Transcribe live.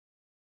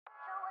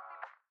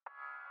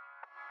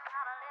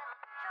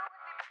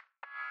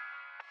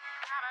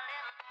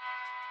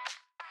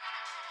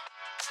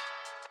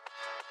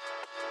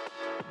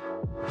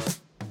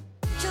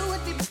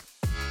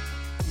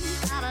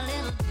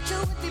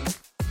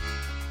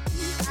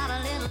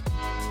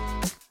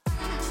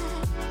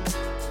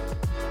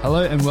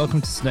Hello and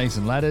welcome to Snakes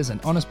and Ladders, an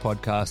honest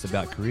podcast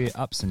about career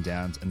ups and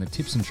downs and the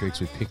tips and tricks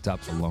we've picked up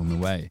along the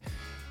way.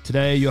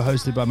 Today you're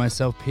hosted by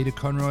myself, Peter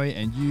Conroy,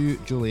 and you,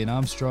 Julian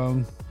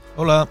Armstrong.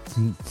 Hola.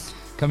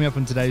 Coming up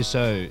on today's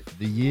show,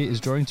 the year is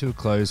drawing to a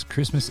close,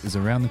 Christmas is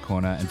around the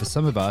corner, and for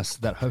some of us,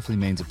 that hopefully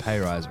means a pay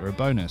rise or a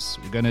bonus.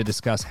 We're going to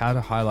discuss how to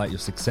highlight your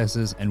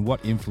successes and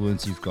what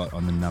influence you've got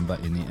on the number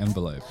in the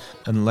envelope.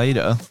 And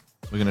later,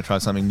 we're going to try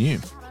something new,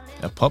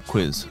 a pop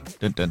quiz.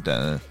 Dun, dun,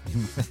 dun.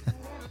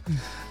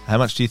 How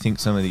much do you think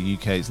some of the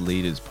UK's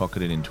leaders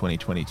pocketed in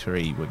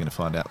 2023? We're going to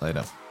find out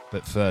later.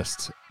 But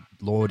first,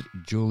 Lord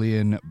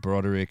Julian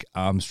Broderick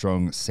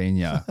Armstrong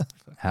Sr.,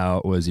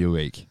 how was your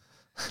week?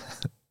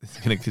 It's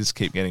going to just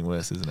keep getting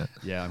worse, isn't it?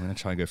 Yeah, I'm going to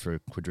try and go for a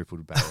quadruple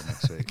barrel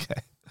next week.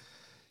 Okay.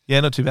 Yeah,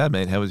 not too bad,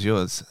 mate. How was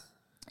yours?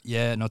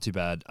 Yeah, not too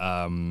bad.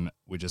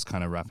 We're just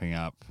kind of wrapping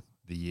up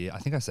the year. I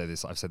think I've said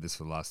this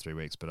for the last 3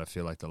 weeks, but I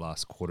feel like the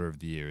last quarter of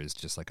the year is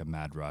just like a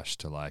mad rush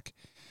to like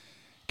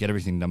get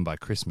everything done by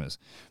Christmas.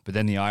 But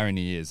then the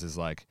irony is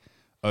like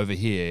over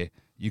here,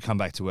 you come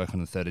back to work on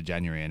the 3rd of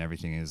January and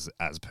everything is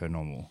as per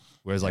normal.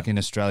 Whereas like in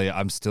Australia,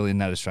 I'm still in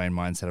that Australian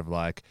mindset of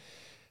like,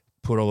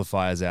 put all the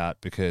fires out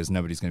because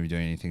nobody's going to be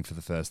doing anything for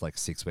the first like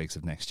 6 weeks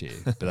of next year.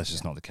 But that's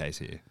just not the case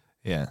here.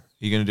 Yeah. Are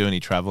you going to do any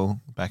travel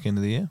back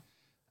into the year?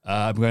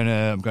 I'm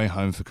going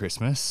home for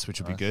Christmas, which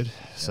will be good.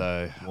 Yeah.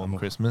 So warm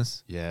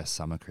Christmas? Yeah,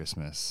 summer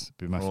Christmas.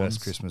 Be my first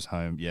Christmas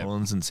home. Yeah.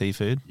 Prawns and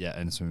seafood? Yeah,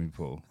 and a swimming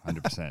pool,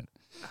 100%.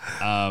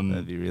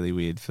 That'd be really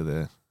weird for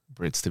the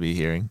Brits to be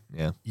hearing.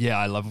 Yeah. Yeah,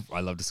 I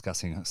love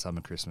discussing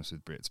summer Christmas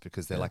with Brits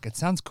because they're like, it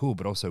sounds cool,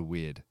 but also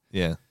weird.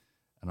 Yeah.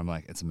 And I'm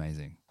like, it's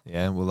amazing.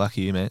 Yeah, well,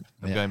 lucky you, mate.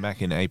 I'm going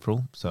back in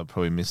April, so I'll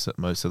probably miss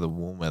most of the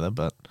warm weather,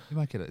 but you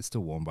might get it. It's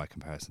still warm by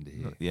comparison to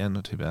here. Yeah,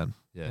 not too bad.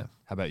 Yeah.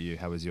 How about you?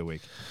 How was your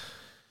week?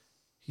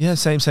 Yeah,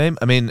 same.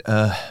 I mean,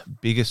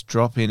 biggest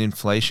drop in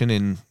inflation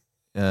in...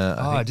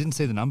 I didn't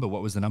see the number.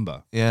 What was the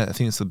number? Yeah, I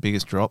think it's the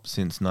biggest drop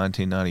since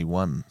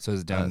 1991. So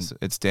it's down?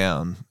 It's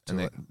down,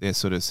 and they're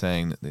sort of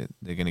saying that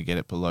they're going to get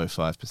it below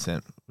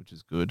 5%, which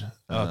is good.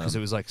 Oh, because it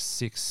was like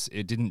 6.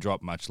 It didn't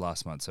drop much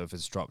last month, so if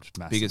it's dropped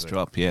massively. Biggest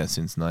drop, yeah,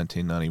 since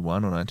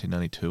 1991 or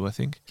 1992, I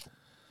think.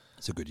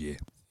 It's a good year.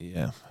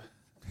 Yeah.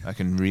 I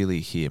can really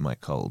hear my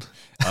cold.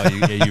 Oh,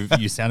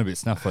 you sound a bit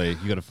snuffly.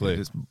 You got a flu.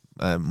 Just,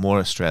 more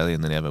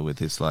Australian than ever with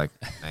this like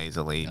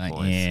nasally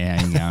voice. Yeah,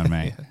 how you going,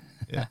 mate?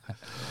 Yeah.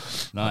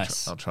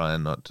 Nice. I'll try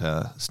and not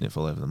sniff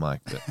all over the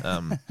mic. But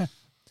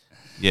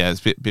yeah,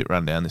 it's a bit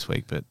run down this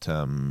week. But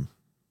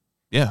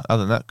yeah,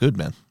 other than that, good,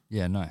 man.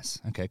 Yeah, nice.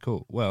 Okay,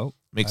 cool. Well,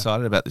 I'm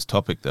excited about this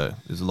topic, though.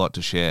 There's a lot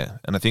to share.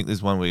 And I think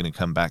there's one we're going to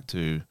come back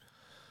to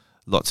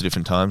lots of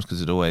different times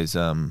because it always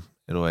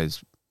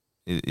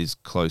is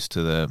close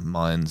to the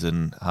minds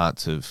and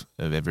hearts of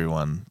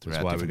everyone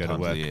throughout different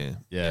times of the year.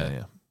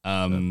 Yeah.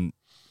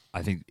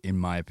 I think, in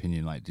my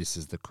opinion, like this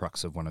is the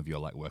crux of one of your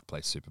like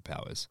workplace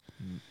superpowers.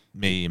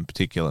 Me in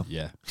particular.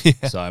 Yeah.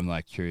 So I'm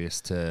like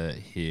curious to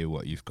hear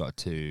what you've got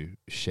to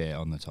share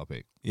on the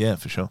topic. Yeah,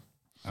 for sure.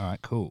 All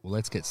right, cool. Well,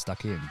 let's get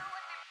stuck in.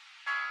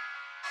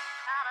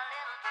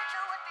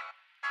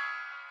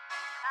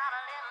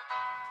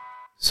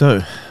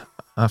 So,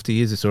 after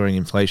years of soaring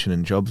inflation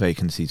and job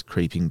vacancies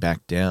creeping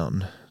back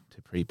down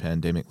to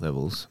pre-pandemic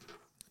levels,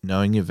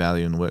 knowing your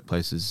value in the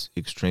workplace is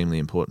extremely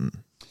important.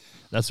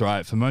 That's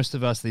right. For most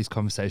of us, these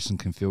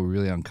conversations can feel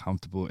really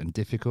uncomfortable and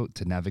difficult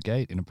to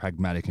navigate in a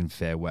pragmatic and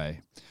fair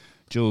way.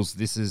 Jules,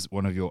 this is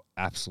one of your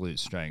absolute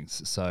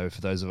strengths. So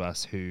for those of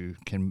us who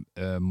can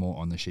more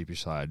on the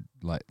sheepish side,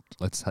 like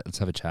let's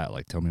have a chat.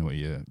 Like tell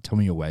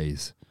me your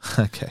ways.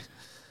 Okay.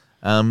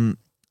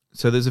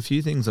 So there's a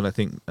few things that I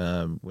think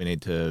we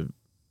need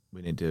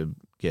to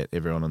get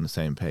everyone on the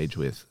same page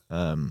with,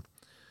 and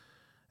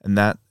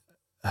that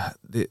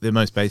the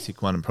most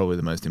basic one and probably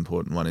the most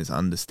important one is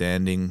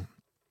understanding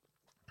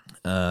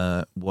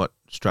what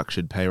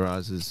structured pay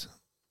rises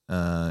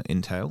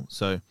entail.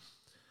 So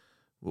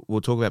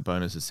we'll talk about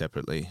bonuses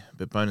separately,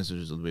 but bonuses are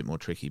a little bit more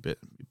tricky. But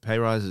pay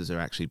rises are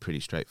actually pretty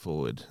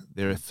straightforward.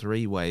 There are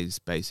 3 ways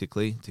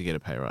basically to get a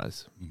pay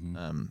rise.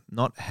 Mm-hmm.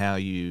 Not how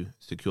you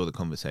secure the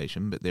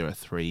conversation, but there are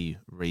 3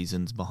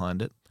 reasons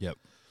behind it. Yep.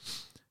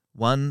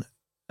 1,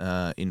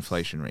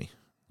 inflationary.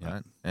 Yep.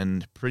 Right?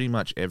 And pretty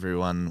much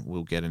everyone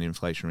will get an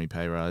inflationary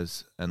pay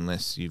rise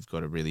unless you've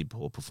got a really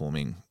poor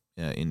performing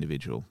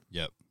individual.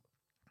 Yep.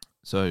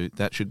 So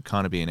that should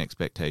kind of be an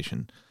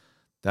expectation.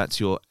 That's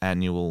your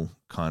annual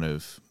kind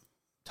of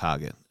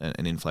target,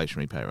 an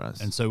inflationary pay rise.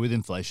 And so with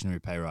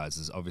inflationary pay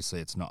rises, obviously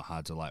it's not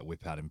hard to like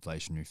whip out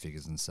inflationary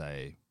figures and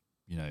say,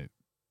 you know,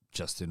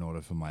 just in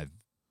order for my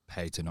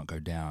pay to not go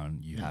down,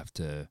 you have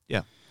to.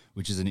 Yeah.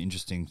 Which is an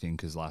interesting thing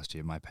because last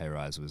year my pay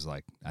rise was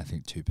like, I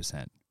think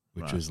 2%,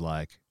 which was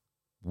like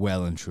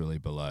well and truly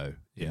below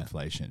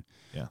inflation.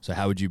 Yeah. So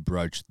how would you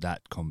broach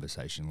that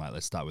conversation? Like,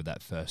 let's start with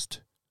that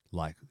first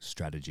like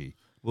strategy.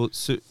 Well,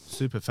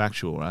 super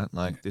factual, right?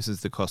 Like this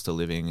is the cost of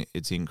living.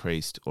 It's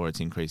increased or it's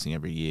increasing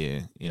every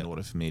year. In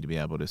order for me to be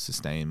able to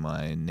sustain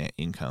my net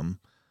income,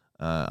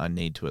 I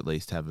need to at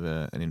least have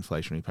an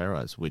inflationary pay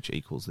rise, which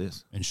equals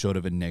this. And short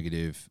of a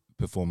negative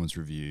performance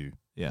review,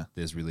 Yeah,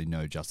 there's really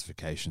no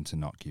justification to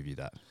not give you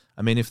that.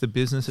 I mean, if the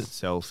business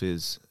itself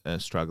is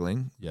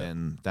struggling,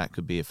 then that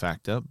could be a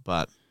factor,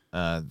 but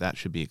that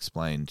should be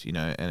explained, you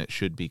know, and it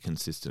should be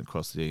consistent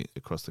across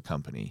the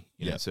company.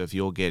 You know? So if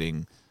you're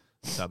getting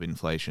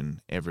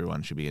sub-inflation,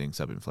 everyone should be getting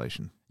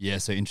sub-inflation. Yeah,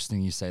 so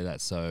interesting you say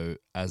that. So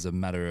as a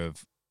matter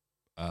of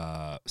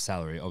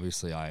salary,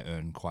 obviously I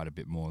earn quite a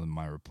bit more than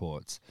my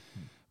reports,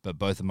 but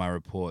both of my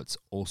reports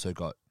also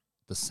got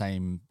the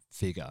same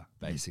figure,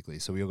 basically.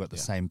 So we all got the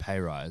same pay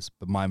rise,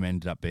 but mine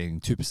ended up being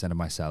 2% of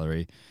my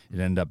salary. It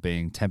ended up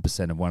being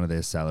 10% of one of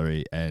their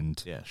salary and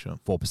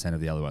 4% of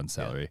the other one's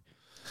salary.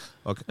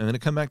 Okay, I'm going to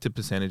come back to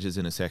percentages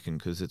in a second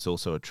because it's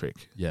also a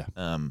trick. Yeah.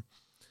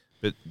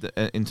 But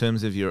in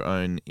terms of your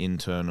own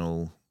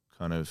internal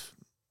kind of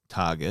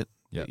target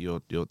that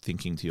you're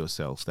thinking to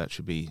yourself, that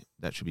should be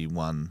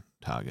one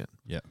target.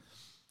 Yeah.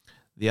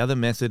 The other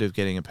method of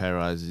getting a pay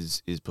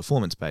rise is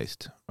performance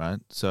based, right?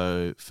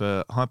 So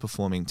for high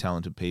performing,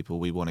 talented people,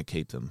 we want to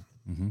keep them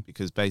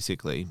because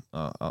basically,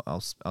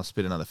 I'll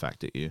spit another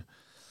fact at you.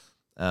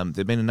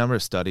 There've been a number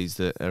of studies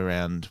that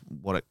around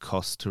what it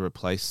costs to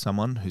replace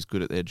someone who's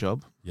good at their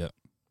job. Yeah.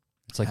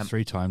 It's like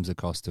 3 times the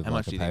cost of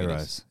like a pay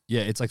rise.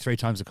 Yeah, it's like 3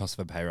 times the cost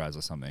of a pay rise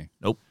or something.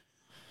 Nope.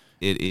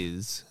 It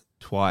is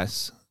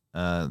twice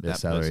that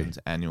salary. Person's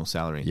annual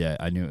salary. Yeah,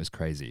 I knew it was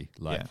crazy.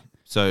 Like,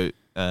 So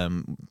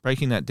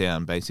breaking that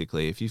down,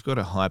 basically, if you've got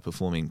a high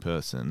performing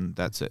person,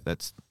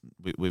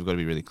 we've got to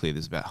be really clear.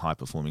 This is about high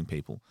performing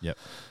people. Yep.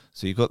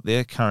 So you've got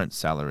their current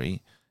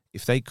salary.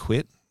 If they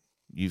quit,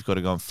 you've got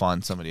to go and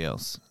find somebody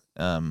else.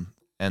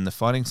 And the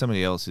finding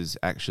somebody else is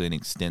actually an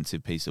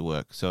extensive piece of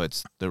work. So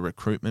it's the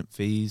recruitment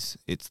fees,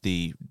 it's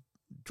the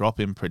drop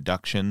in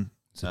production,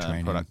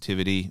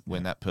 productivity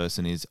when that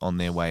person is on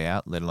their way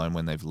out, let alone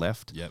when they've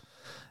left. Yep.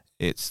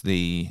 It's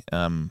the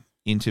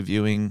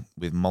interviewing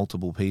with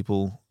multiple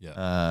people.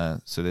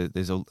 So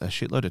there's a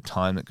shitload of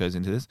time that goes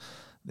into this.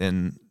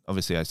 Then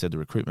obviously I said the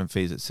recruitment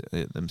fees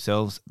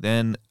themselves.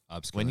 Then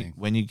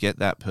when you get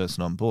that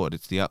person on board,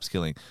 it's the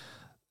upskilling.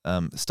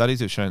 Studies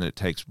have shown that it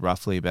takes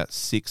roughly about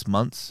 6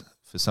 months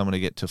for someone to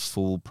get to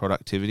full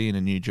productivity in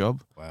a new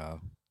job. Wow.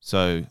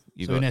 So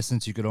in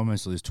essence, you could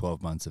almost lose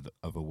 12 months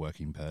of a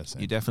working person.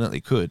 You definitely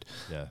could.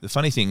 Yeah. The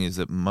funny thing is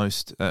that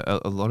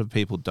a lot of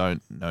people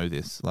don't know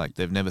this. Like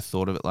they've never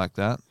thought of it like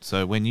that.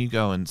 So when you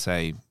go and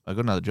say, I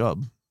got another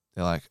job,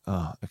 they're like,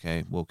 oh,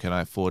 okay, well, can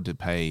I afford to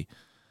pay,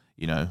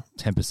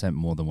 10%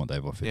 more than what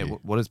they've offered you?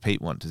 What does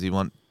Pete want? Does he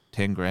want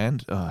 10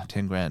 grand? Oh,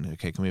 10 grand.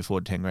 Okay, can we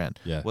afford 10 grand?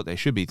 Yeah. What they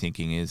should be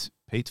thinking is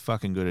Pete's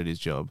fucking good at his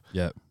job.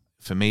 Yeah.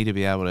 For me to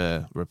be able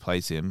to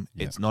replace him,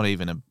 it's not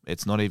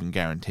even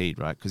guaranteed,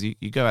 right? Because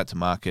you go out to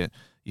market,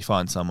 you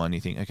find someone, you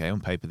think, okay,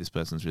 on paper this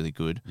person's really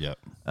good. Yeah.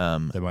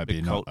 There might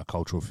be not a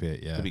cultural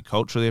fit. Yeah. Could be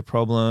culturally a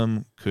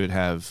problem. Could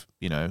have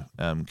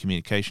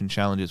communication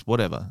challenges,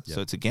 whatever. Yep.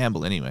 So it's a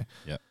gamble anyway.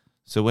 Yeah.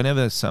 So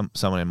whenever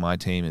someone in my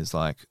team is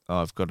like,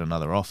 oh, I've got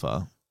another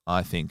offer,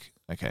 I think,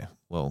 okay,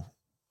 well,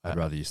 I'd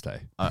rather you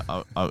stay.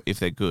 I, if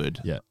they're good,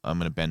 I'm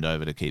going to bend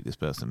over to keep this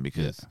person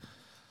because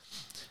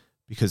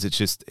it's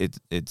just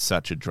it's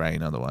such a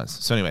drain otherwise.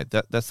 So anyway,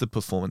 that's the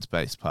performance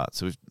based part.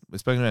 So we've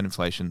spoken about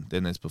inflation.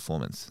 Then there's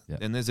performance. Yeah.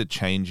 Then there's a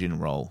change in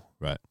role.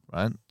 Right.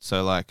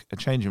 So like a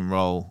change in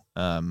role,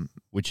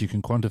 which you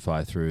can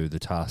quantify through the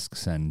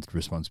tasks and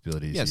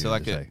responsibilities. Yeah. So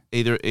like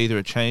either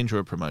a change or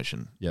a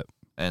promotion. Yep.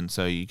 And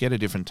so you get a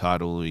different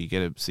title, or you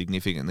get a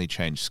significantly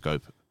changed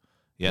scope.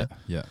 Yeah.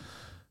 Yeah.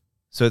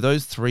 So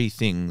those 3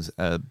 things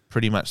are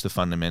pretty much the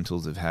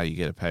fundamentals of how you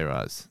get a pay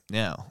rise.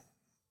 Now,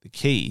 the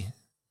key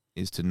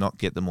is to not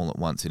get them all at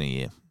once in a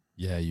year.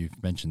 Yeah,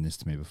 you've mentioned this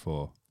to me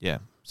before. Yeah.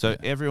 So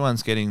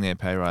everyone's getting their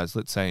pay rise,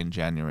 let's say in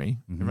January.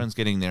 Mm-hmm. Everyone's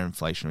getting their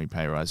inflationary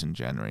pay rise in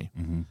January.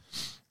 Mm-hmm.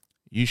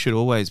 You should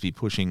always be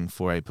pushing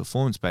for a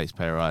performance-based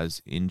pay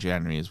rise in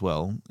January as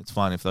well. It's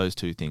fine if those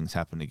 2 things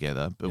happen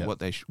together, but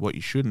what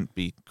you shouldn't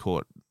be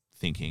caught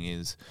thinking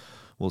is,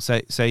 well,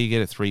 say you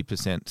get a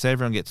 3%, say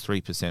everyone gets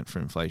 3% for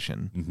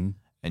inflation,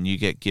 and you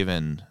get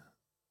given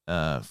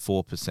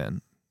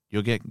 4%.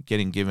 You're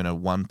getting given a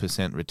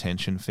 1%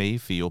 retention fee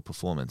for your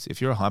performance.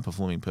 If you're a high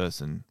performing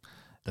person,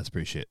 that's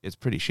pretty shit. It's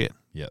pretty shit.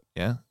 Yeah.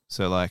 Yeah.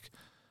 So like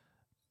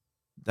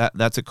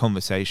that's a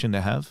conversation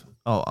to have.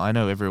 Oh, I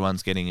know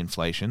everyone's getting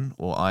inflation,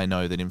 or I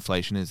know that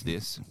inflation is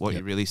this. What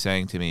you're really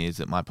saying to me is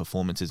that my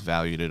performance is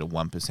valued at a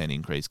 1%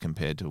 increase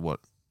compared to what,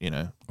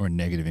 or a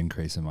negative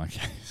increase in my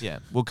case. Yeah.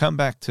 We'll come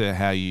back to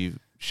how you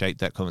shape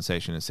that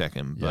conversation in a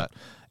second, but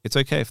it's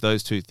okay if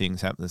those 2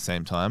 things happen at the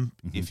same time.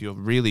 Mm-hmm. If you're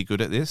really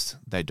good at this,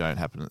 they don't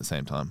happen at the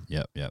same time.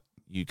 Yep.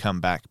 You come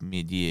back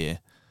mid-year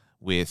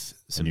with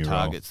some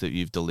targets that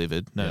you've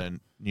delivered. No,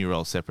 new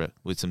role separate.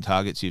 With some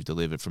targets you've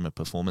delivered from a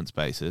performance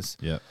basis.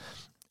 Yep.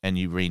 And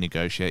you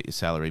renegotiate your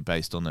salary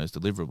based on those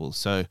deliverables.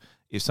 So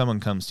if someone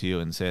comes to you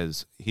and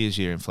says, here's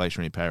your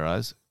inflationary pay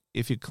rise,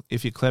 if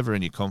you're clever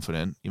and you're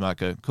confident, you might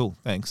go, cool,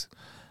 thanks.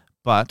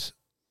 But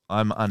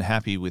I'm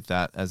unhappy with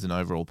that as an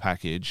overall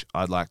package.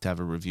 I'd like to have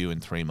a review in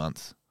 3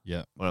 months.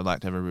 Yeah. Or I'd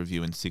like to have a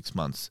review in 6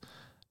 months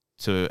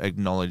to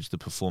acknowledge the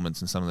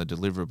performance and some of the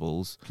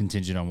deliverables.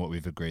 Contingent on what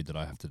we've agreed that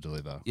I have to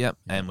deliver. Yep.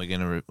 Yeah. And we're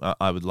going to,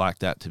 I would like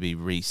that to be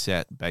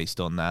reset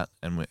based on that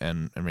and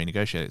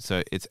renegotiate it.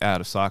 So it's out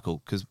of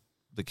cycle, because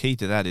the key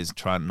to that is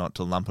trying not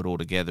to lump it all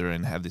together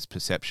and have this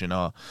perception,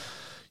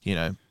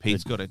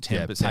 Pete's got a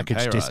 10% package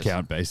pay rise.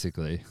 discount,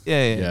 basically.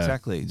 Yeah,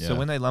 exactly. Yeah. So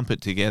when they lump it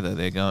together,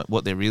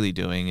 what they're really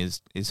doing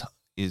is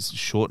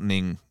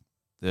shortening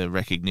the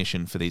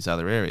recognition for these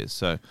other areas.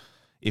 So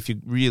if you're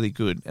really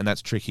good, and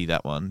that's tricky,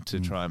 that one,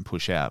 to try and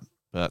push out,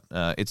 but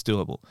it's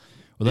doable.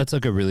 Well, that's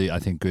like a really, I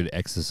think, good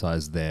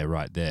exercise there,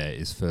 right there,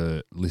 is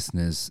for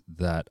listeners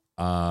that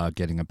are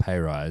getting a pay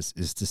rise,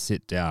 is to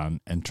sit down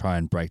and try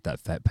and break that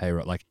fat pay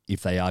rise. Like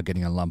if they are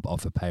getting a lump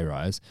off a pay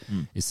rise,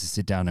 is to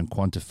sit down and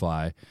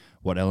quantify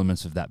what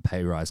elements of that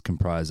pay rise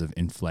comprise of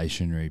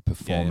inflationary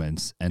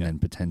performance and then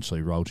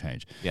potentially role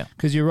change. Yeah.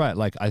 Because you're right.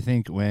 Like I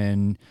think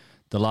when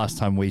the last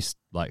time we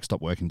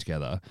stopped working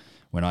together,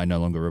 when I no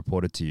longer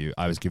reported to you,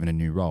 I was given a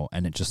new role,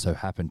 and it just so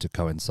happened to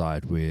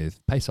coincide with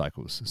pay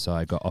cycles. So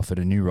I got offered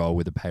a new role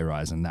with a pay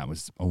rise, and that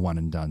was a one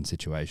and done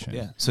situation.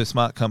 Yeah. So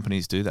smart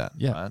companies do that,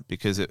 Yeah. right?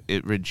 Because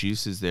it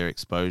reduces their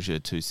exposure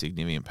to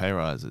significant pay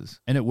rises.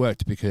 And it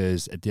worked,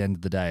 because at the end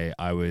of the day,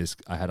 I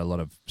had a lot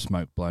of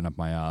smoke blown up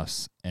my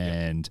ass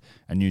and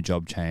a new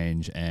job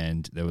change,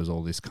 and there was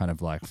all this kind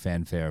of like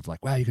fanfare of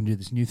like, wow, you can do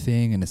this new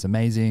thing and it's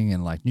amazing,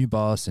 and like new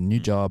boss and new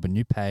job and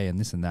new pay and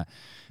this and that.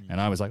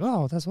 And I was like,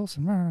 oh, that's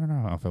awesome.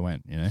 Off I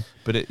went,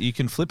 But you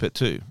can flip it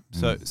too.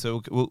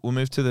 So we'll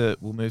move to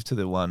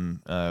the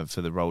one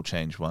for the role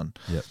change one.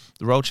 Yep.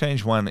 The role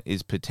change one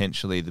is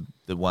potentially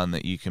the one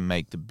that you can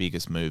make the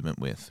biggest movement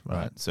with,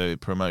 right? So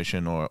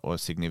promotion or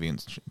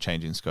significant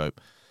change in scope,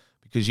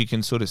 because you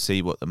can sort of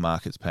see what the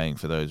market's paying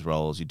for those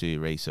roles. You do your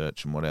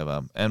research and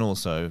whatever, and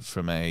also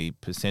from a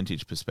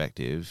percentage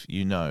perspective,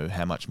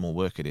 how much more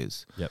work it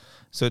is. Yep.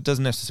 So it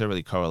doesn't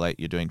necessarily correlate.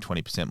 You're doing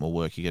 20% more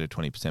work, you get a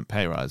 20%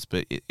 pay rise,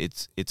 but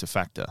it's a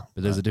factor.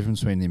 But there's a difference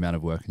between the amount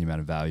of work and the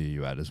amount of value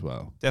you add as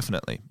well.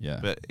 Definitely. Yeah.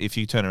 But if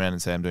you turn around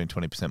and say, I'm doing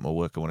 20% more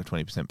work, I want a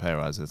 20% pay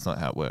rise, that's not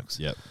how it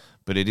works. Yep.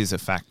 But it is a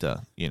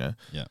factor, Yeah.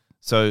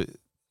 So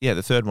yeah,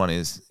 the third one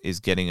is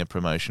getting a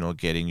promotion or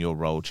getting your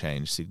role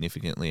changed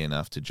significantly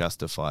enough to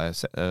justify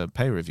a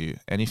pay review.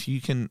 And if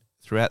you can,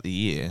 throughout the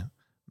year,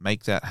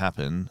 make that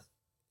happen,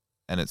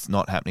 and it's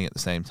not happening at the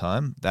same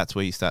time, that's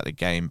where you start to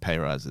gain pay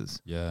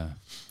rises. Yeah.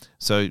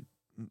 So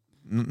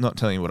not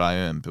telling you what I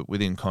earn, but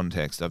within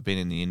context, I've been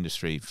in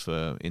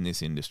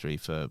this industry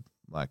for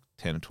like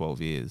 10 or 12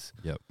 years.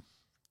 Yep.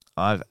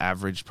 I've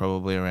averaged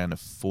probably around a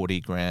 40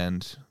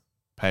 grand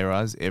pay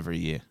rise every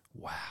year.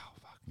 Wow.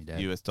 Fuck me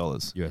dead. US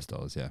dollars. US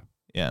dollars, yeah.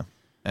 Yeah.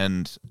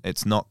 And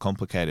it's not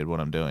complicated what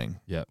I'm doing.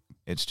 Yep.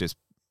 It's just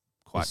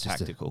quite It's just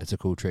tactical. it's a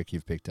cool trick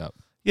you've picked up.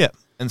 Yeah.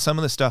 And some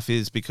of the stuff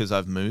is because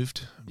I've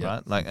moved, Yep.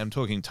 right? Like I'm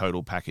talking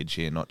total package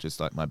here, not just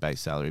like my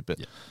base salary, but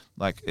Yep.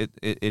 like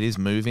it is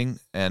moving,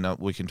 and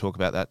we can talk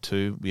about that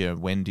too.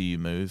 When do you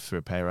move for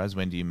a pay rise?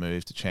 When do you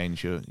move to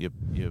change your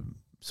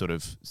sort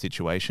of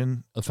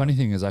situation? The funny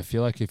thing is, I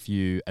feel like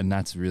and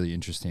that's really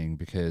interesting,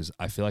 because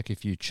I feel like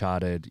if you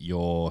charted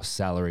your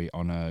salary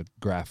on a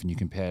graph and you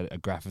compared a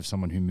graph of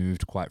someone who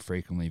moved quite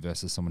frequently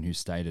versus someone who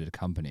stayed at a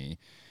company,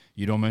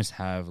 you'd almost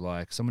have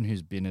like someone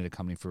who's been at a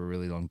company for a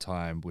really long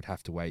time would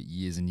have to wait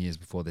years and years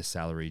before their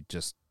salary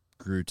just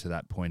grew to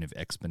that point of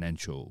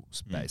exponential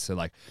space. So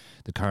like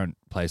the current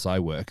place I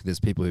work, there's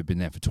people who've been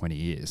there for 20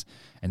 years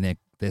and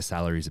their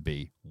salaries would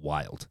be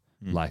wild.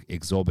 Like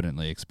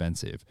exorbitantly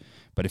expensive.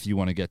 But if you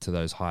want to get to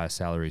those higher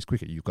salaries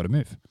quicker, you've got to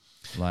move.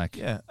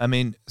 Yeah, I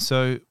mean,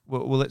 so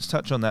well, let's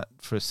touch on that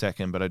for a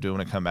second, but I do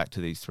want to come back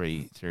to these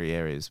three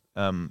areas.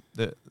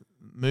 The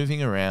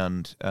moving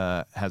around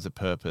has a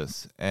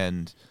purpose,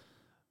 and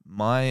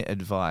my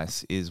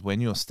advice is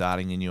when you're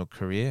starting in your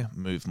career,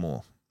 move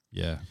more.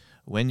 Yeah.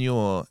 When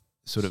you're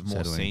sort of more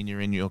Settling. senior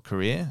in your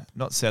career,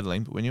 not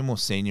settling, but when you're more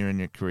senior in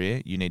your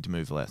career, you need to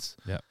move less.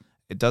 Yeah.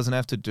 It doesn't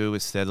have to do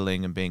with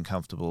settling and being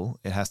comfortable.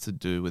 It has to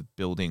do with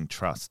building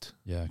trust.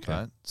 Yeah. Okay.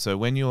 Right? So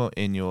when you're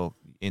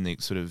in the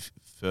sort of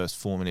first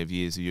formative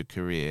years of your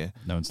career,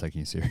 No one's taking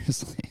you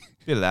seriously.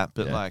 bit of that,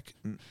 but Yeah. like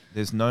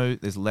there's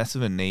less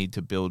of a need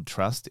to build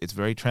trust. It's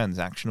very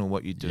transactional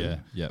what you do. Yeah.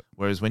 Yep.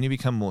 Whereas when you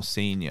become more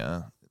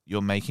senior,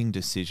 you're making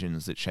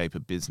decisions that shape a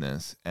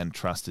business, and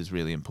trust is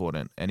really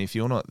important. And if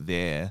you're not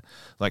there,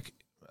 like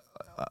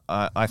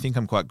I think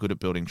I'm quite good at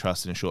building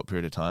trust in a short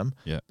period of time,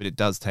 but it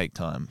does take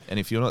time. And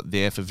if you're not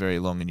there for very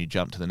long and you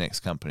jump to the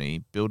next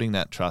company, building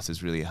that trust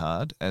is really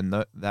hard. And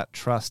that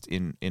trust,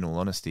 in all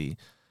honesty,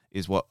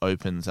 is what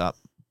opens up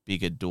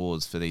bigger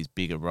doors for these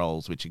bigger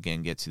roles, which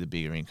again gets you the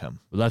bigger income.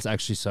 Well, that's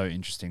actually so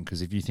interesting,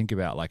 because if you think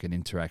about like an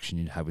interaction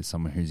you'd have with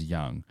someone who's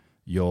young,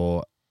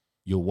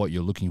 what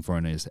you're looking for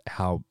in is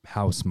how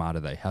smart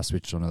are they, how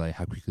switched on are they,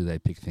 how quickly they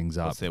pick things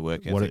up, What's their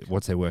work ethic?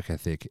 What's their work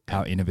ethic,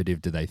 how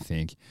innovative do they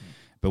think.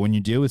 But when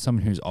you deal with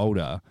someone who's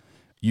older,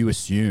 you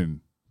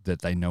assume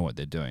that they know what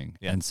they're doing.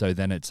 Yeah. And so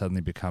then it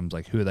suddenly becomes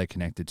like, who are they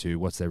connected to?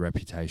 What's their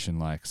reputation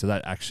like? So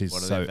that actually is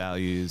What are so their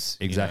values?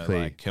 exactly.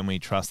 Like, can we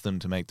trust them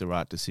to make the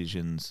right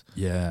decisions?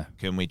 Yeah.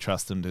 Can we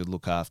trust them to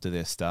look after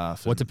their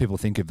staff? What do people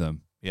think of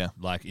them? Yeah.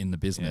 Like in the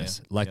business,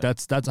 Yeah. like Yeah.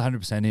 that's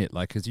 100% it.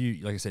 Like, cause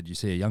you, like I said, you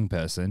see a young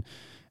person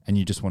and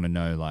you just want to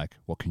know, like,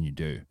 what can you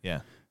do?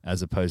 Yeah.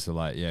 As opposed to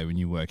like, when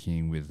you're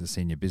working with the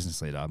senior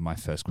business leader, my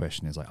first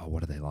question is like, oh,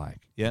 what are they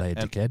like? Yeah. Are they a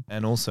dickhead?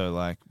 And also,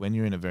 like, when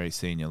you're in a very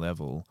senior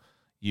level,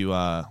 you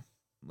are.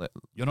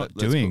 You're not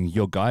doing,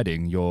 you're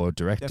guiding, you're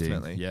directing.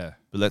 Definitely. Yeah.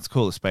 But let's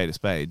call a spade a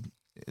spade.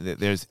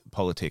 There's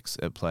politics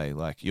at play.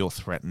 Like, you're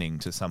threatening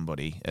to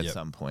somebody at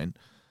some point.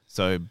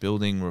 So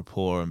building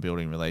rapport and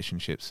building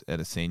relationships at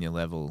a senior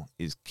level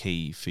is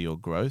key for your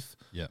growth.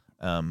 Yeah.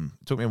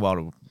 It took me a while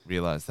to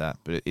realize that,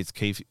 but it's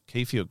key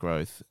for your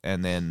growth.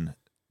 And then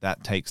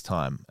that takes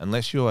time.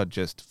 Unless you are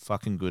just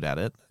fucking good at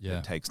it,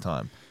 it takes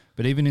time.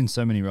 But even in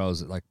so many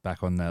roles, like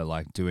back on the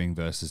like doing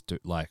versus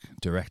like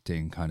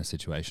directing kind of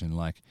situation,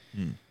 like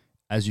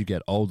as you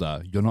get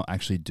older, you're not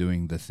actually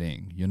doing the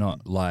thing. You're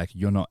not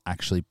you're not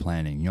actually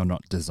planning. You're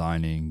not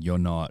designing. You're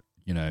not,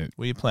 well,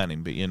 you're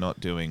planning, but you're not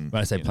doing. When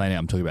I say planning,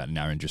 I'm talking about in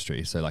our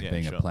industry. So like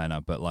being sure. a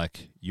planner, but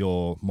like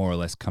you're more or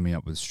less coming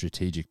up with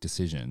strategic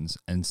decisions.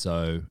 And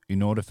so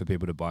in order for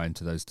people to buy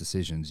into those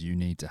decisions, you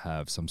need to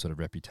have some sort of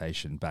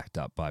reputation backed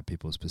up by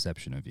people's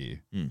perception of you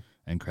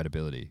and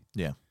credibility.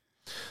 Yeah.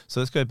 So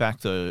let's go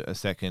back though a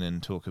second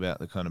and talk about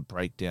the kind of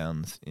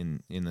breakdowns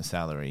in the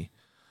salary.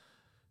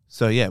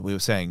 So we were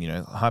saying,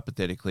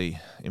 hypothetically,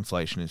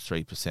 inflation is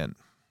 3%.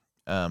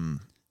 God,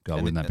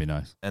 wouldn't that be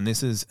nice? And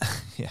this is,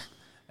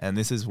 and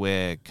this is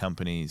where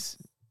companies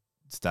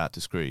start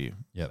to screw you.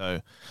 Yep.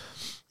 So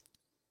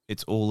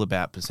it's all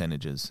about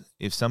percentages.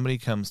 If somebody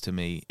comes to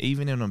me,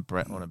 even on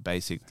a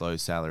basic low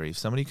salary, if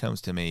somebody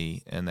comes to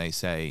me and they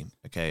say,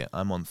 okay,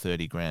 I'm on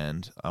 30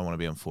 grand, I want to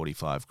be on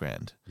 45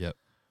 grand. Yep.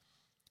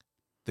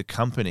 The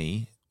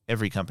company,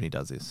 every company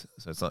does this.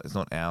 So it's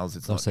not ours.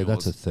 It's I'll not say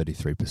yours. that's a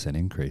 33%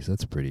 increase.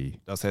 That's pretty.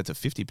 I'll say it's a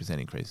 50%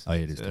 increase. Oh,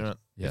 yeah, it is. So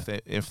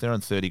good. if they're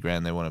on 30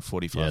 grand, they want a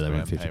 45 they grand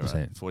want pay 50%.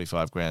 rise,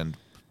 45 grand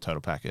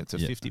total packet. It's a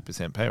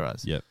 50% pay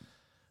rise. Yep.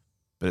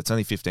 But it's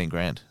only 15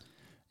 grand.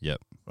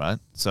 Yep. Right.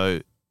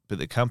 So, but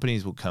the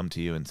companies will come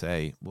to you and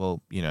say,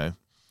 well,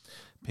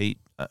 Pete,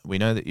 we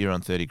know that you're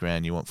on 30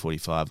 grand, you want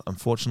 45.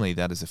 Unfortunately,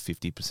 that is a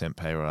 50%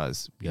 pay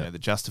rise. You know, the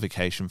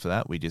justification for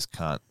that, we just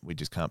can't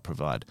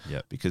provide.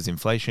 Because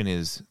inflation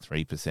is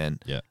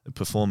 3%. The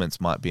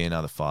performance might be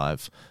another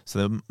 5.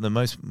 So the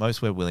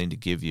most we're willing to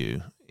give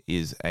you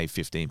is a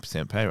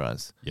 15% pay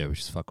rise. Yeah, which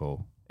is fuck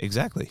all.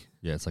 Exactly.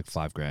 Yeah, it's like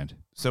 5 grand.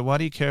 So why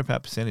do you care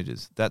about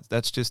percentages?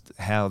 That's just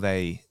how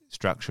they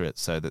structure it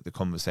so that the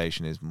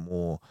conversation is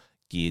more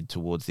geared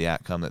towards the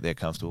outcome that they're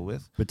comfortable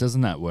with. But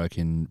doesn't that work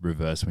in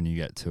reverse when you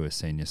get to a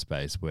senior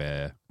space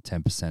where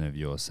 10% of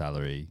your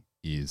salary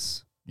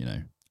is,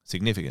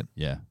 significant?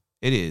 Yeah.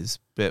 It is,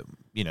 but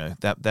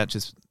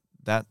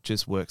that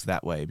just works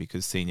that way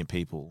because senior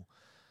people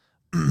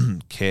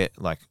care,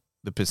 like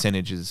the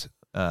percentages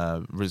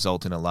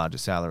result in a larger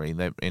salary,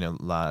 they're in a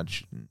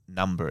large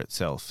number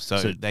itself.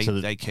 So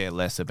they care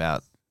less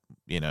about,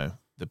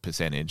 the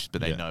percentage,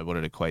 but they know what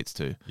it equates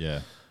to.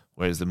 Yeah.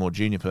 Whereas the more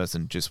junior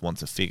person just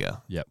wants a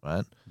figure. Yep.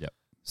 Right? Yep.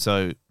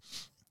 So,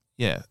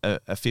 a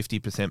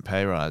 50%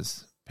 pay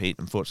rise, Pete,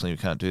 unfortunately we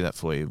can't do that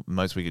for you.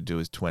 Most we could do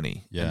is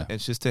 20. Yeah. And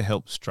it's just to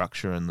help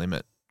structure and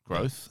limit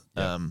growth.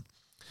 Yep.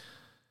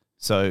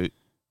 So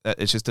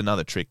it's just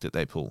another trick that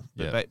they pull.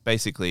 But Yep.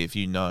 basically, if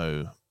you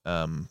know,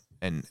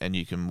 and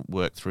you can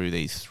work through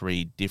these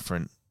 3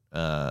 different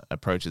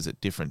approaches at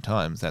different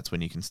times, that's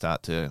when you can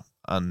start to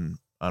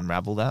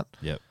unravel that.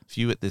 Yep. If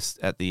you at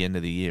the end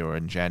of the year or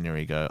in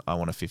January go, I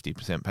want a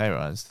 50% pay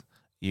rise,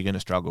 you're going to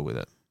struggle with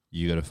it.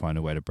 You got to find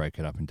a way to break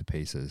it up into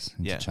pieces,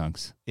 into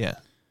chunks. Yeah.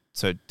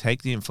 So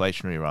take the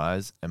inflationary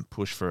rise and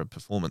push for a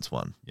performance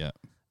one. Yeah.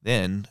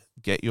 Then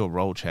get your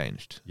role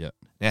changed. Yeah.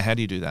 Now, how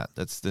do you do that?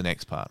 That's the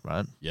next part,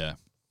 right? Yeah.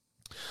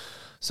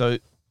 So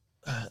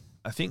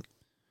I think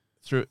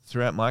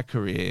throughout my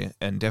career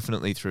and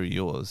definitely through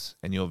yours,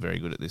 and you're very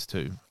good at this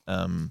too,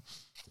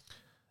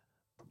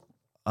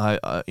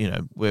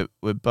 we're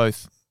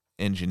both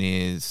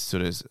engineers,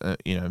 sort of,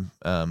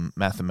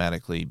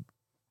 mathematically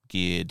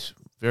geared.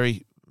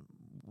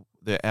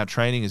 Our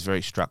training is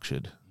very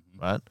structured,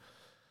 right?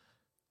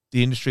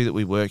 The industry that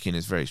we work in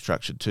is very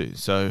structured too.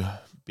 So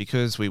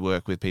because we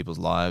work with people's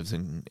lives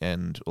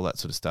and all that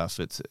sort of stuff,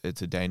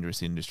 it's a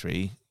dangerous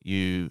industry.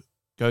 You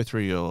go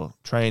through your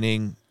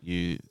training,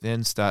 you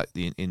then start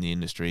in the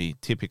industry.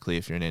 Typically,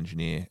 if you're an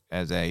engineer,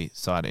 as a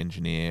site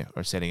engineer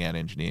or setting out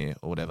engineer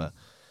or whatever.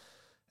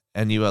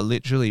 And you are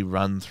literally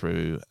run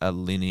through a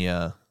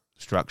linear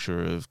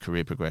structure of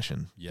career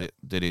progression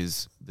that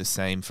is the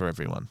same for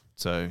everyone.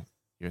 So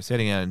you're a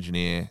setting out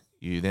engineer,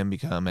 you then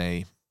become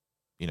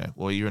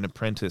you're an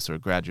apprentice or a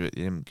graduate,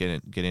 you then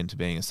get into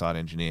being a site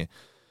engineer.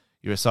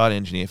 You're a site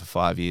engineer for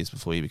 5 years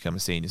before you become a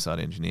senior site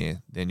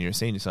engineer. Then you're a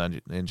senior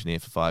site engineer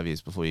for 5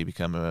 years before you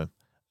become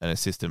an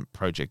assistant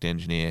project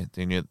engineer.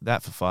 Then you're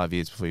that for 5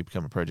 years before you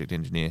become a project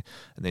engineer,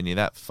 and then you're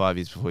that for 5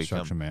 years before you become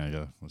construction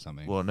manager or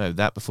something. Well, no,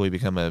 that before you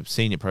become a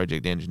senior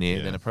project engineer,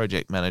 Yeah. then a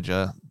project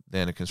manager,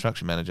 then a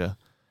construction manager,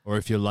 Or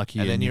if you're lucky,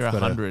 and then you've you're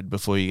got 100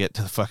 before you get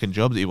to the fucking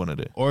job that you want to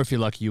do. Or if you're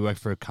lucky, you work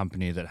for a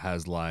company that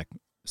has like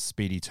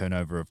speedy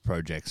turnover of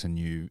projects, and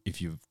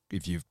if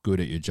you're good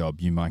at your job,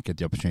 you might get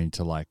the opportunity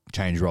to like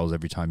change roles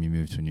every time you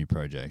move to a new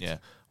project. Yeah,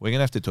 we're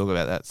gonna have to talk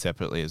about that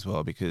separately as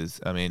well, because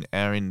I mean,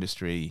 our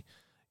industry,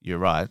 you're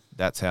right,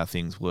 that's how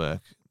things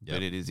work,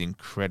 but it is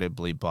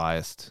incredibly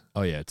biased.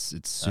 Oh yeah, it's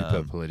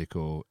super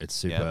political. It's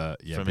super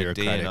from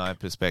bureaucratic. a D&I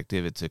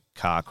perspective, it's a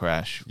car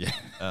crash. Yeah.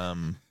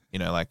 You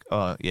know, like,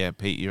 oh yeah,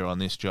 Pete, you're on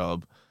this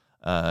job.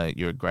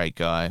 You're a great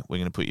guy. We're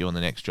going to put you on the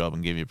next job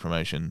and give you a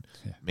promotion.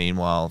 Yeah.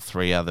 Meanwhile,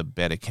 3 other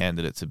better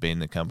candidates have been in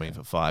the company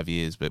for 5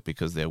 years, but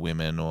because they're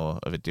women or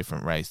of a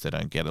different race, they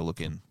don't get a look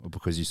in. Or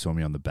because you saw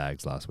me on the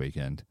bags last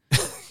weekend.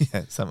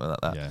 Yeah, something like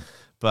that. Yeah.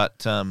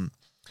 But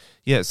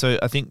so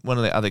I think one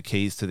of the other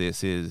keys to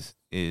this is,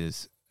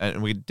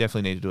 and we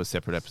definitely need to do a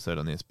separate episode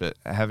on this, but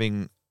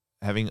having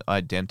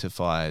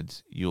identified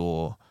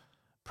your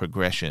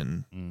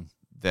progression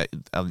that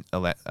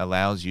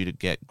allows you to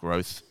get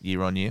growth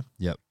year on year.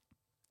 Yep.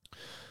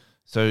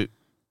 So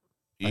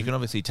you can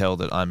obviously tell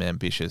that I'm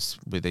ambitious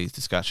with these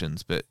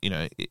discussions, but you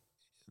know,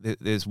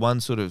 there's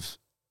one sort of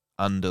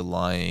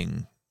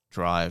underlying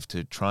drive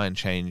to try and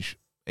change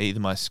either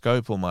my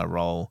scope or my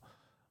role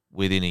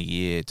within a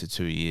year to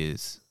 2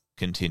 years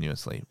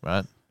continuously,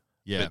 right?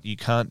 Yeah. But you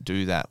can't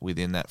do that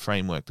within that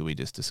framework that we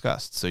just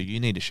discussed. So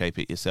you need to shape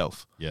it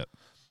yourself. Yep.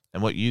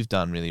 And what you've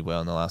done really well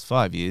in the last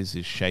 5 years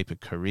is shape a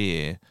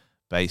career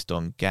based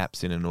on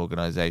gaps in an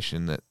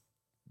organization that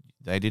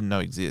they didn't know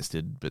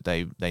existed, but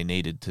they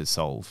needed to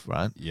solve,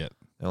 right? Yep.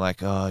 They're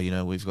like, oh, you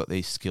know, we've got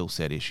these skill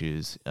set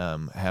issues.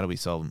 How do we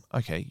solve them?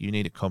 Okay, you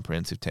need a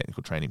comprehensive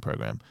technical training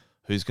program.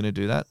 Who's going to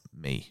do that?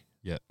 Me.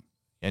 Yep.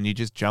 And you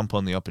just jump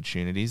on the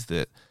opportunities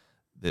that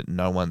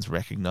no one's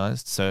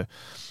recognized. So,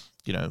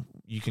 you know,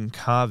 you can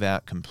carve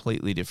out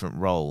completely different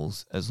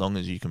roles as long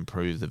as you can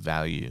prove the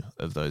value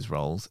of those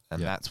roles.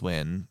 And that's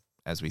when,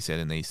 as we said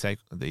in these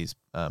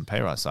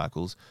pay rise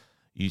cycles,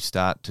 you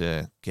start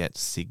to get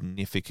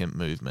significant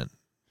movement.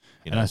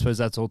 And I suppose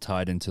that's all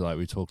tied into, like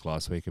we talked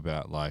last week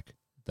about, like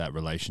that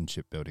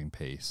relationship building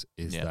piece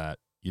is that,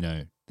 you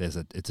know, it's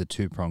a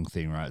 2-pronged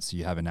thing, right? So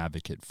you have an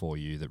advocate for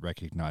you that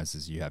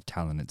recognizes you have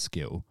talent and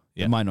skill.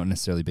 It might not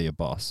necessarily be a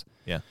boss.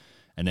 Yeah.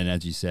 And then,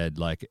 as you said,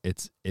 like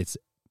it's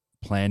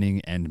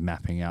planning and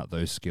mapping out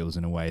those skills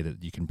in a way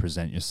that you can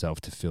present yourself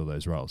to fill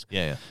those roles.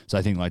 Yeah. So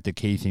I think like the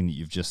key thing that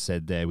you've just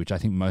said there, which I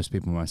think most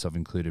people, myself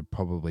included,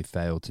 probably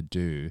fail to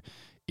do,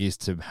 is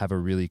to have a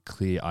really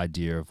clear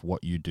idea of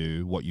what you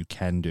do, what you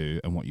can do,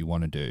 and what you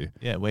want to do.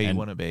 Yeah, where you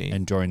want to be.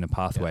 And drawing the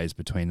pathways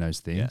between those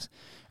things.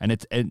 Yeah.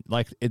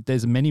 And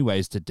there's many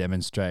ways to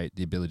demonstrate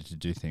the ability to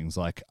do things.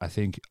 Like I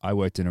think I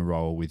worked in a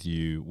role with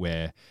you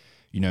where,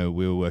 you know,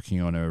 we were working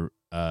on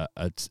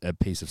a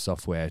piece of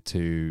software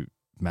to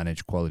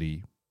manage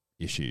quality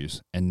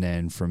issues. And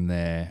then from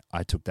there,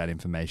 I took that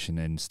information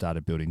and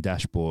started building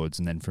dashboards.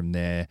 And then from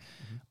there,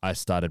 I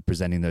started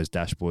presenting those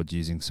dashboards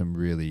using some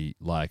really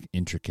like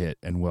intricate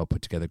and well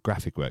put together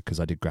graphic work, because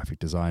I did graphic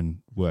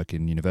design work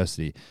in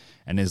university.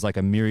 And there's like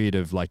a myriad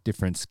of like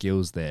different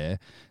skills there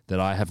that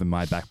I have in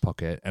my back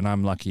pocket. And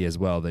I'm lucky as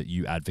well that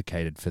you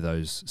advocated for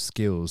those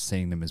skills,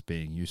 seeing them as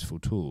being useful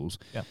tools.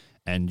 Yeah.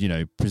 And, you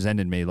know,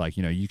 presented me like,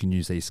 you know, you can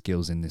use these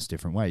skills in this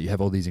different way. You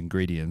have all these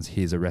ingredients.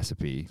 Here's a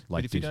recipe.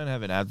 Like, but if you don't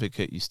have an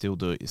advocate, you still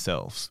do it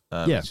yourself.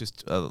 It's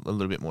just a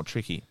little bit more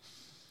tricky.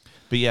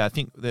 But yeah, I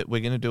think that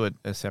we're going to do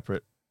a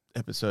separate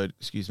episode,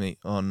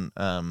 on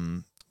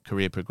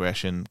career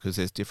progression, because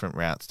there's different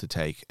routes to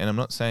take. And I'm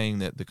not saying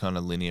that the kind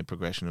of linear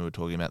progression we were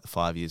talking about, the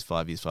 5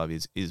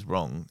 years is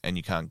wrong and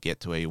you can't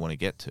get to where you want to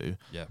get to.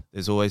 Yeah.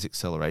 There's always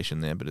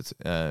acceleration there, but it's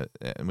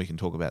and we can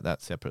talk about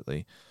that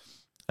separately.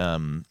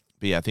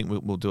 But yeah, I think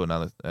we'll do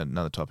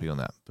another topic on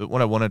that. But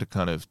what I wanted to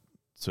kind of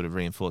sort of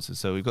reinforce is,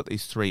 so we've got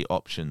these 3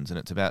 options, and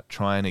it's about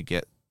trying to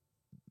get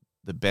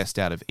the best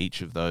out of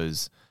each of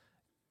those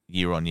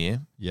year on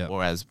year,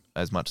 or as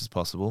much as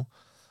possible.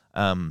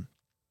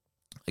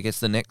 I guess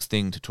the next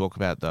thing to talk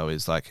about though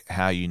is like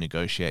how you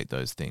negotiate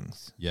those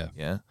things. Yeah.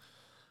 Yeah.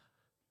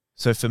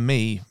 So for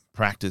me,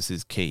 practice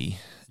is key.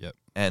 Yep.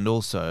 And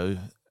also,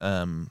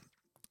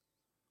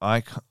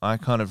 I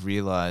kind of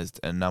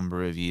realized a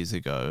number of years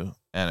ago,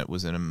 and it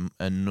was an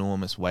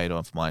enormous weight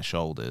off my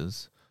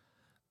shoulders,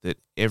 that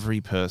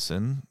every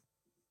person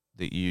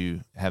that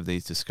you have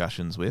these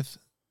discussions with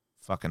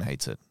fucking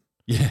hates it.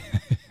 Yeah.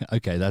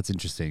 Okay, that's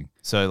interesting.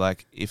 So,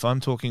 like, if I'm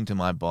talking to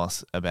my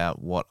boss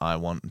about what I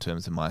want in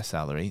terms of my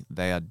salary,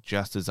 they are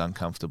just as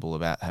uncomfortable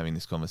about having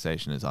this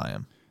conversation as I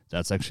am.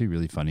 That's actually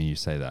really funny you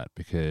say that,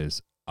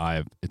 because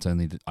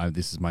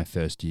this is my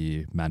first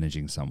year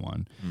managing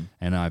someone,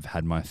 and I've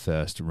had my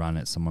first run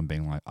at someone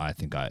being like, I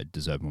think I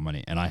deserve more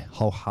money. And I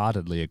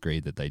wholeheartedly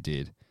agreed that they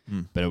did,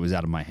 but it was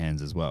out of my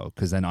hands as well,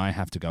 because then I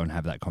have to go and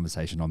have that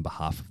conversation on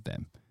behalf of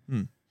them.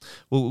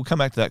 Well, we'll come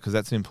back to that, because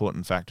that's an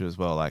important factor as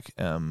well. Like,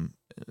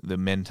 the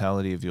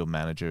mentality of your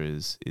manager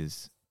is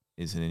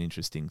an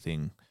interesting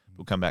thing.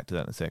 We'll come back to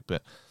that in a sec,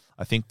 but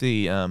I think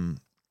the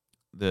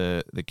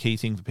key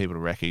thing for people to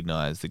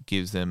recognize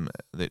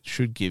that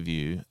should give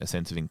you a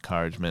sense of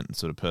encouragement and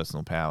sort of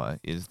personal power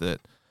is that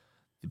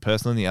the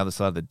person on the other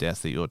side of the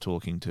desk that you're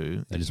talking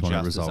to They is just want it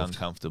as resolved.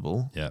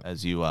 uncomfortable Yep.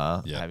 as you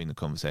are Yep. having the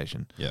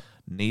conversation. Yep.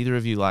 Neither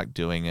of you like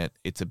doing it.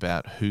 It's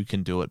about who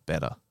can do it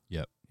better.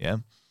 Yep. Yeah.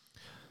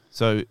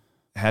 So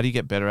how do you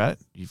get better at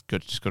it? You've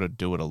just got to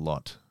do it a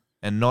lot,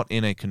 and not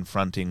in a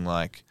confronting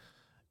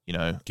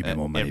Give me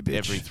more money, bitch.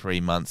 every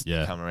 3 months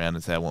Yeah. come around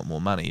and say I want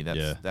more money.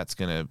 That's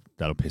gonna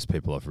That'll piss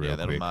people off real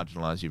that'll quick.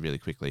 marginalize you really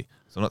quickly.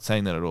 So I'm not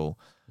saying that at all.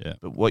 Yeah.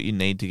 But what you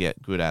need to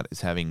get good at is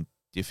having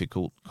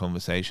difficult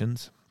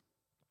conversations.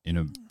 In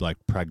a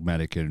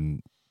pragmatic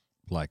and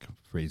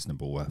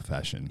reasonable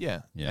fashion.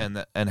 Yeah.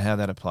 Yeah. And how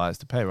that applies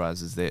to pay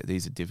rises,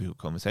 these are difficult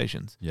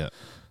conversations. Yeah.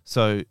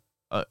 So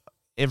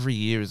every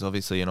year is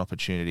obviously an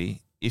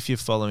opportunity. If you're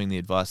following the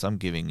advice I'm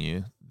giving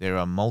you, there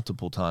are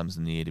multiple times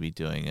in the year to be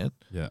doing it.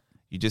 Yeah.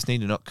 You just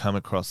need to not come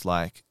across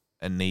like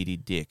a needy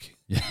dick,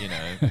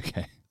 Yeah.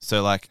 Okay.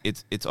 So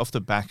it's off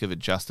the back of a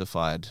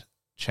justified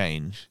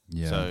change.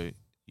 Yeah. So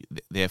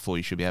therefore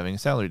you should be having a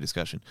salary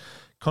discussion.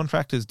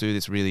 Contractors do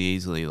this really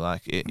easily.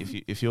 Like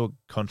if you're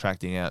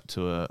contracting out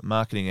to a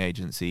marketing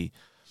agency,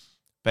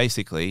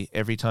 basically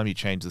every time you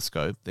change the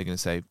scope, they're going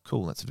to say,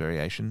 "Cool, that's a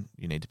variation.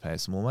 You need to pay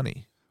us some more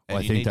money." And Well,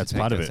 I you think need to that's take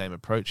part of that it. Same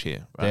approach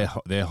here, right?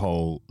 Their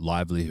whole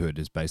livelihood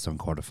is based on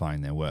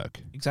quantifying their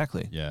work.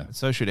 Exactly. Yeah.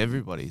 So should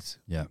everybody's.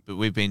 Yeah. But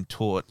we've been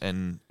taught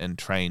and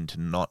trained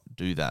to not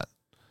do that.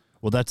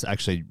 Well, that's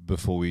actually,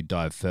 before we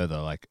dive further,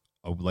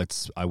 I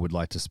would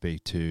like to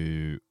speak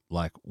to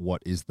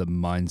what is the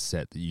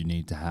mindset that you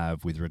need to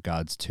have with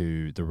regards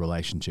to the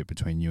relationship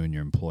between you and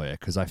your employer?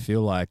 Because I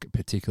feel like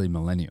particularly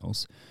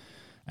millennials,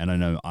 and I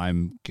know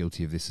I'm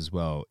guilty of this as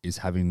well, is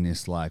having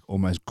this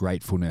almost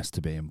gratefulness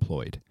to be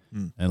employed.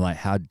 And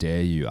how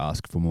dare you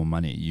ask for more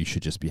money? You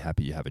should just be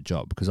happy you have a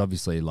job. Because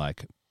obviously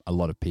a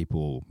lot of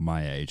people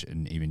my age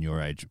and even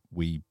your age,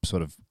 we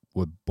sort of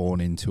were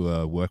born into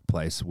a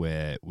workplace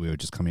where we were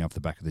just coming off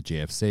the back of the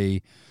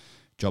GFC.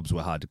 Jobs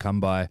were hard to come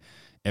by.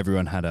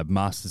 Everyone had a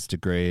master's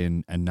degree,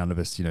 and none of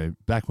us,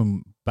 back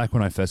when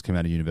I first came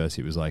out of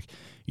university, it was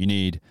you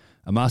need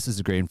a master's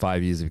degree and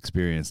 5 years of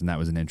experience, and that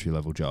was an entry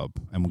level job,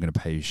 and we're going to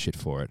pay you shit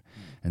for it.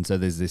 And so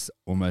there's this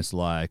almost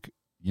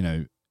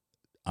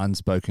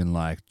unspoken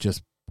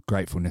just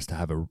gratefulness to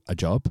have a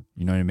job.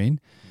 You know what I mean?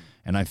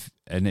 And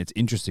it's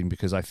interesting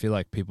because I feel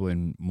like people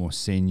in more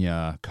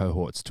senior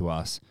cohorts to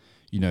us,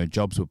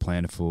 jobs were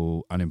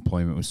plentiful,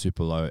 unemployment was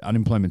super low.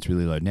 Unemployment's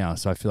really low now.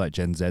 So I feel like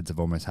Gen Zs have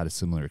almost had a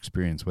similar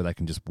experience where they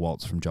can just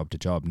waltz from job to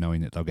job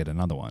knowing that they'll get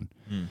another one.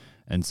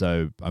 And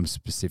so I'm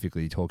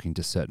specifically talking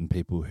to certain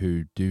people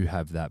who do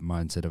have that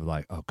mindset of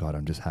oh God,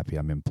 I'm just happy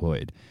I'm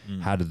employed.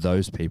 How do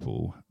those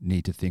people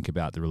need to think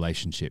about the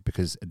relationship?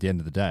 Because at the end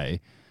of the day,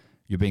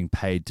 you're being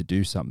paid to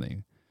do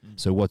something.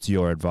 So what's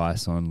your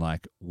advice on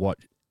what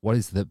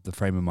is the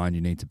frame of mind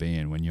you need to be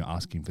in when you're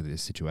asking for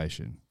this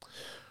situation?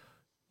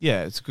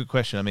 Yeah, it's a good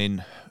question. I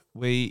mean,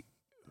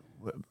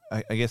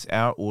 I guess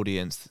our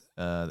audience,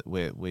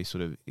 we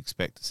sort of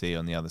expect to see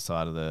on the other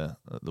side of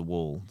the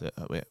wall that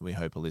we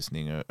hope are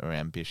listening are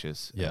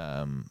ambitious,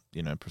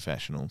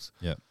 professionals.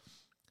 Yeah.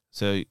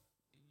 So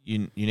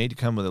you need to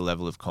come with a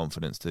level of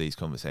confidence to these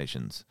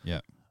conversations. Yeah.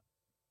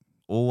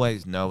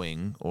 Always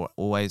knowing or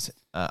always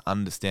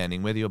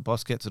understanding, whether your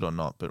boss gets it or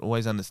not, but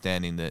always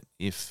understanding that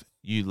if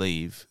you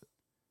leave,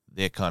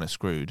 they're kind of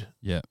screwed.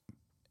 Yeah.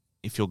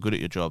 If you're good at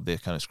your job, they're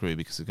kind of screwed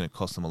because it's going to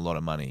cost them a lot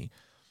of money.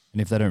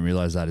 And if they don't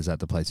realize that, is that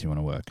the place you want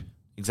to work?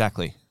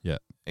 Exactly. Yeah.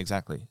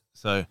 Exactly.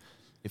 So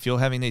if you're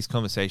having these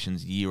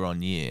conversations year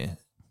on year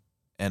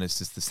and it's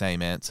just the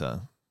same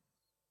answer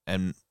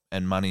and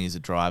money is a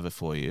driver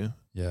for you,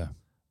 yeah.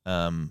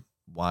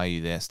 Why are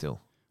you there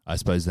still? I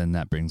suppose then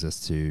that brings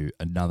us to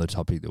another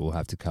topic that we'll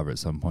have to cover at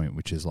some point,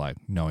 which is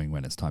knowing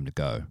when it's time to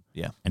go.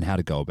 Yeah. And how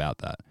to go about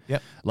that.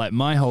 Yep.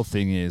 My whole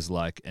thing is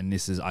and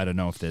this is, I don't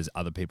know if there's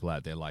other people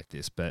out there like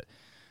this, but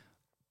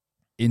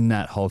in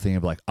that whole thing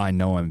of I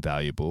know I'm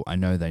valuable, I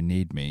know they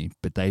need me,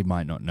 but they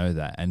might not know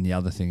that. And the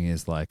other thing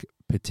is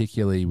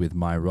particularly with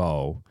my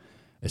role,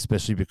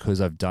 especially because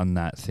I've done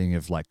that thing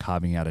of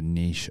carving out a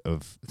niche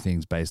of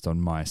things based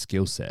on my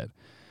skill set,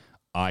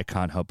 I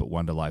can't help but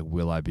wonder,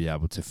 will I be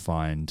able to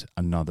find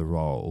another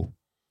role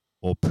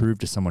or prove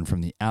to someone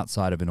from the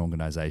outside of an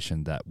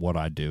organization that what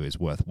I do is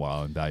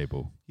worthwhile and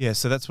valuable? Yeah,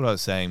 so that's what I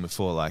was saying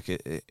before.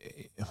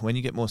 When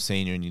you get more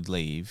senior and you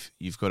leave,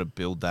 you've got to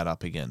build that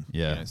up again.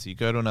 Yeah. So you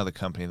go to another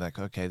company,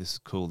 okay, this is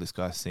cool. This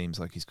guy seems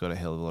like he's got a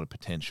hell of a lot of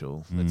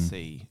potential. Let's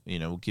see.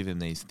 We'll give him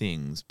these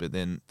things. But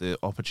then the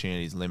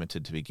opportunity is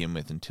limited to begin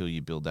with until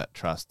you build that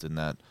trust and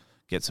that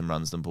get some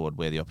runs on board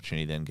where the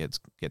opportunity then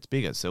gets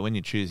bigger. So when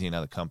you're choosing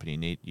another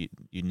company,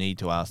 you need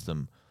to ask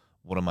them,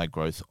 what are my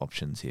growth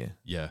options here?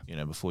 Yeah.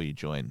 Before you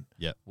join.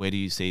 Yeah. Where do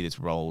you see this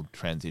role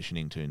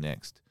transitioning to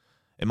next?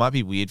 It might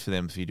be weird for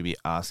you to be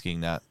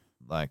asking that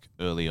like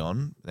early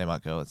on, they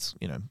might go, it's,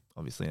 you know,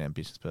 obviously an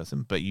ambitious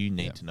person, but you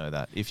need to know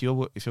that if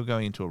you're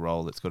going into a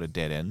role that's got a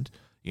dead end,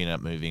 you end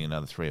up moving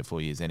another 3 or 4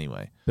 years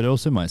anyway. But it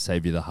also might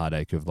save you the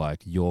heartache of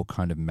like, you're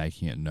kind of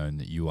making it known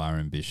that you are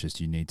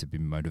ambitious. You need to be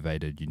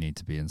motivated. You need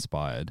to be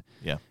inspired.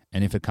 Yeah.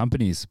 And if a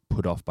company's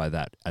put off by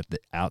that at the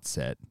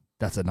outset,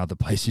 that's another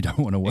place you don't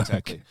want to work.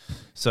 Exactly.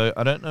 So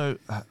I don't know.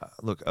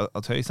 Look,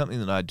 I'll tell you something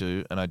that I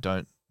do, and I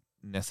don't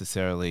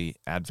necessarily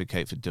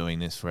advocate for doing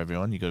this for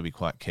everyone. You've got to be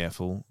quite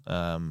careful,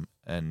 and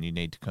you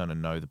need to kind of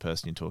know the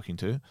person you're talking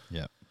to.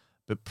 Yeah.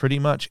 But pretty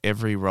much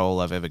every role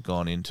I've ever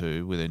gone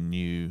into with a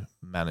new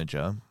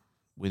manager,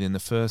 within the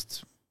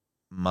first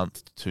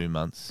month to 2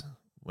 months,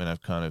 when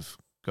I've kind of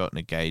gotten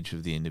a gauge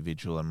of the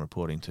individual I'm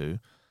reporting to,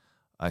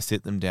 I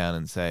sit them down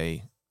and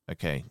say,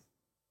 okay,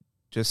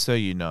 just so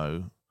you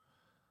know,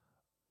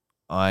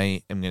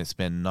 I am going to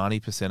spend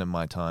 90% of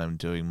my time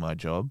doing my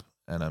job,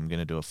 and I'm going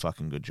to do a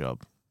fucking good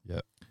job.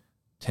 Yep.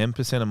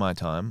 10% of my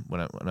time,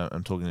 when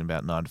I'm talking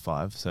about 9 to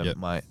 5, so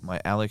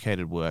my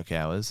allocated work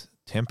hours,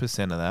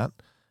 10% of that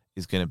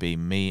is going to be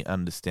me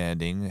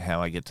understanding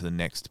how I get to the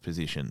next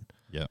position.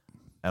 Yeah.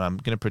 And I'm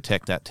going to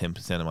protect that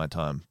 10% of my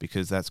time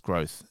because that's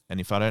growth. And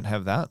if I don't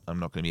have that, I'm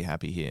not going to be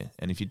happy here.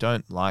 And if you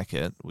don't like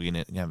it, we're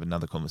going to have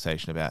another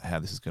conversation about how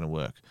this is going to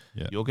work.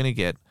 Yeah. You're going to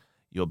get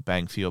your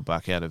bang for your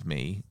buck out of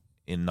me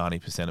in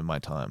 90% of my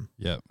time.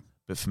 Yeah.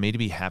 But for me to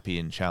be happy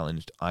and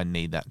challenged, I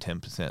need that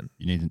 10%.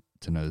 You need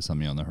to know there's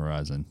something on the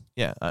horizon.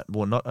 Yeah.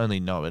 Well, not only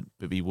know it,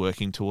 but be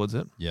working towards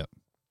it. Yeah.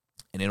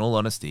 And in all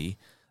honesty,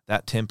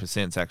 that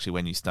 10% is actually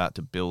when you start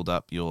to build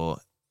up your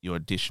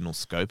additional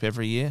scope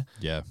every year.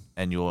 Yeah.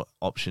 And your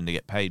option to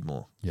get paid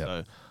more. Yeah.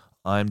 So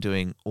I'm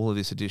doing all of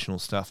this additional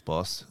stuff,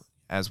 boss,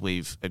 as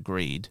we've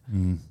agreed.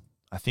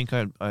 I think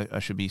I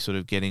should be sort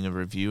of getting a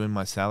review in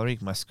my salary.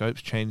 My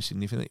scope's changed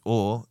significantly.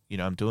 Or, you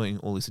know, I'm doing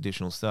all this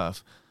additional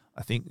stuff.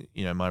 I think,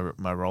 you know,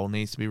 my role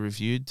needs to be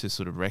reviewed to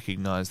sort of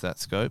recognize that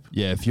scope.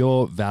 Yeah. If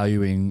you're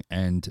valuing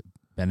and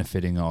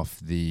benefiting off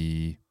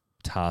the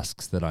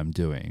tasks that I'm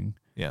doing,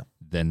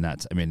 then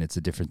that's, I mean, it's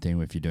a different thing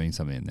if you're doing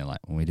something and they're like,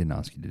 well, we didn't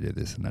ask you to do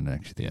this. And I don't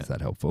actually think it's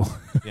that helpful.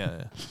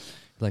 Yeah.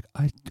 Like,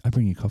 I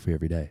bring you coffee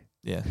every day.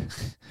 Yeah.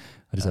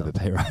 I just have a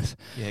pay rise.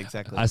 Yeah,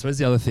 exactly. I suppose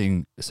the other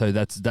thing, so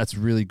that's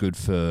really good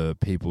for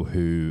people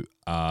who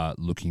are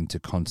looking to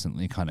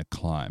constantly kind of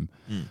climb.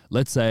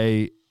 Let's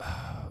say,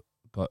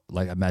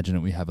 imagine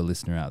that we have a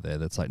listener out there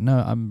that's like, no,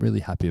 I'm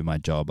really happy with my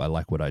job. I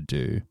like what I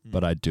do.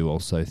 But I do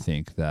also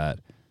think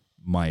that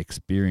my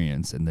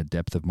experience and the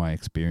depth of my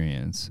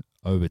experience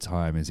over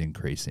time is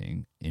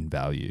increasing in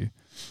value.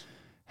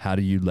 How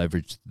do you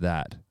leverage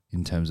that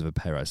in terms of a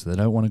pay rise? So they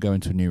don't want to go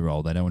into a new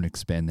role. They don't want to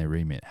expand their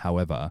remit.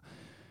 However,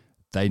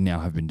 they now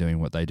have been doing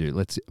what they do.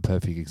 A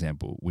perfect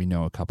example. We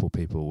know a couple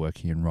people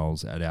working in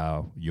roles at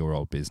your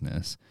old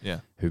business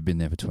who've been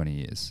there for 20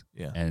 years.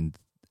 Yeah. And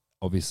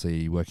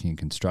obviously working in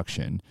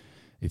construction,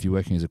 if you're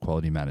working as a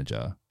quality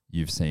manager,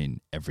 you've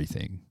seen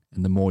everything.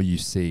 And the more you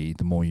see,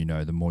 the more you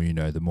know, the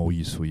more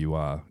useful you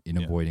are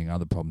in avoiding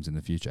other problems in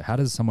the future. How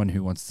does someone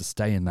who wants to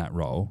stay in that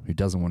role, who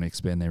doesn't want to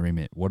expand their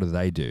remit, what do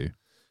they do?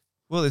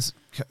 Well, there's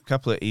a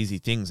couple of easy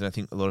things, and I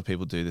think a lot of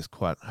people do this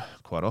quite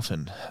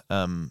often.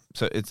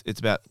 So it's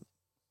about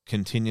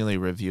continually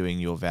reviewing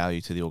your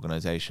value to the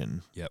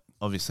organization. Yep.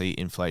 Obviously,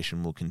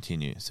 inflation will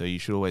continue, so you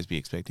should always be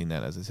expecting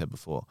that, as I said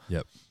before.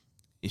 Yep.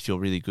 If you're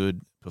really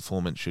good,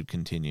 performance should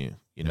continue.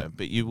 You know,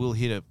 but you will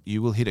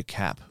hit a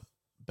cap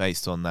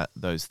based on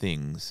those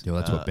things. Yeah,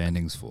 well, that's what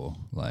banding's for.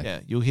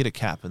 You'll hit a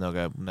cap, and they'll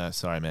go, "No,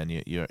 sorry,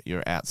 man,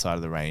 you're outside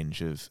of the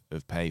range of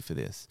pay for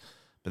this."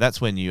 But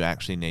that's when you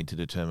actually need to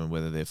determine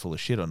whether they're full of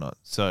shit or not.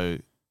 So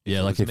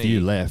if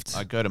you left,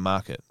 I go to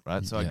market,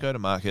 right? So I go to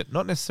market,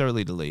 not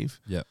necessarily to leave,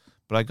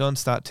 but I go and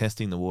start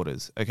testing the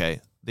waters.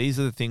 Okay, these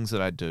are the things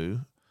that I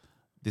do.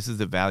 This is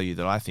the value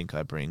that I think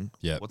I bring.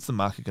 Yeah. What's the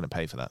market going to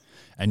pay for that?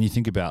 And you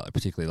think about,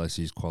 particularly, let's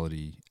use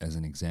quality as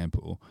an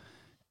example.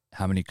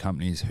 How many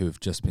companies who've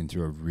just been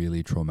through a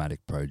really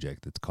traumatic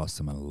project that's cost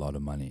them a lot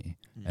of money,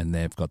 and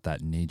they've got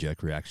that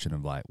knee-jerk reaction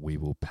of like, we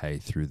will pay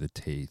through the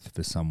teeth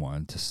for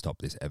someone to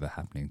stop this ever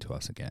happening to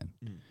us again.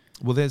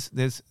 Well,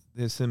 there's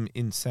some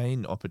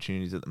insane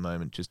opportunities at the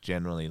moment, just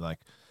generally, like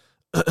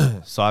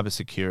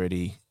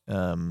cybersecurity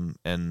and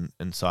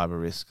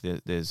cyber risk.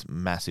 There's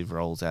massive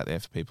roles out there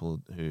for people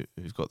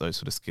who've got those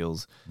sort of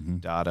skills.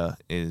 Data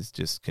is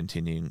just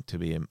continuing to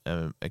be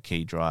a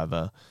key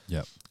driver.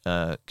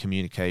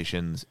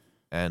 Communications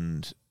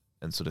and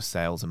sort of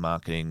sales and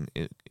marketing,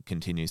 it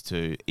continues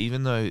to,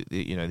 even though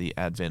the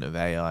advent of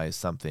AI is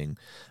something,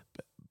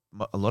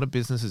 a lot of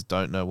businesses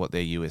don't know what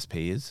their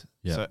USP is.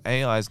 So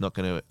AI is not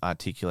going to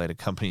articulate a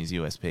company's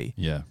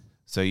USP.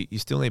 So you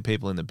still need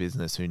people in the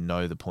business who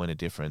know the point of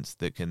difference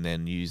that can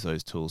then use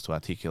those tools to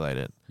articulate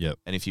it.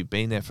 And if you've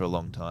been there for a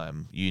long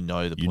time, you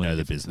know the point of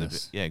difference.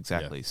 Business. Yeah,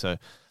 exactly. So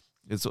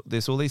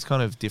there's all these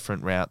kind of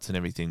different routes and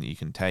everything that you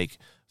can take.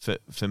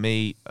 for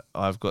me,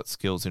 I've got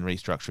skills in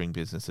restructuring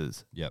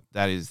businesses. Yep.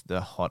 That is the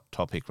hot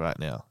topic right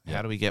now. Yep.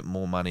 How do we get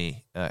more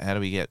money? How do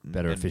we get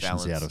better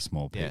efficiency out of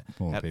small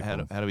people?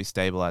 How do we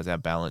stabilize our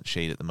balance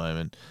sheet at the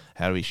moment?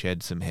 How do we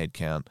shed some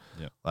headcount?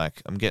 Yep.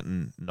 Like, I'm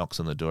getting knocks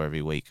on the door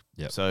every week.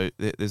 Yep. So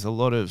there's a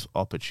lot of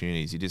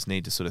opportunities. You just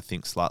need to sort of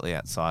think slightly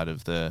outside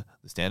of the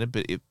standard.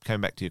 But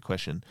coming back to your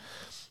question,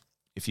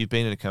 if you've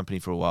been in a company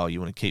for a while,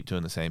 you want to keep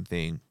doing the same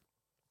thing,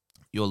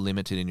 you're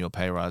limited in your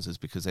pay rises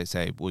because they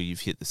say, well, you've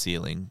hit the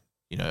ceiling.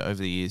 You know,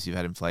 over the years, you've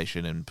had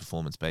inflation and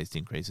performance-based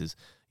increases.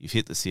 You've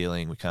hit the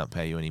ceiling. We can't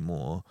pay you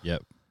anymore.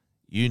 Yep.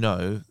 You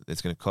know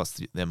it's going to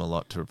cost them a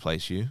lot to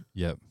replace you.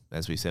 Yep.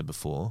 As we said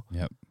before.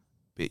 Yep.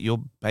 But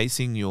you're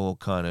basing your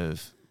kind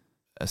of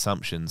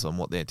assumptions on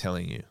what they're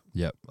telling you.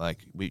 Yep.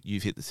 Like,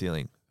 you've hit the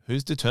ceiling.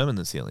 Who's determined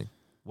the ceiling?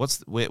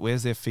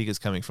 Where's their figures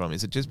coming from?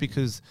 Is it just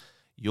because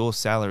your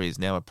salary is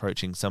now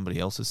approaching somebody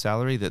else's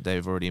salary that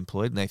they've already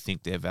employed and they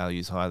think their value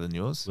is higher than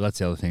yours? Well, that's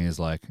the other thing is,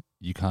 like,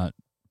 you can't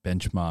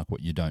benchmark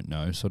what you don't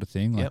know, sort of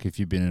thing. Like, if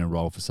you've been in a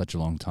role for such a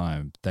long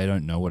time, they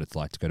don't know what it's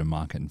like to go to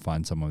market and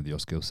find someone with your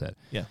skill set.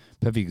 Yeah.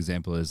 Perfect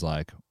example is,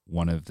 like,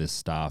 one of the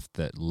staff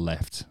that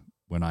left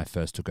when I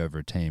first took over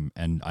a team,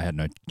 and I had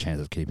no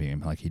chance of keeping him.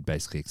 Like, he'd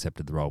basically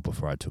accepted the role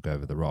before I took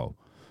over the role.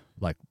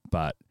 Like,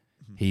 but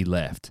he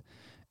left,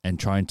 and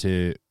trying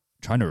to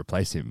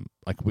replace him.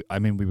 Like, we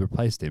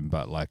replaced him,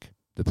 but, like,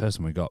 the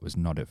person we got was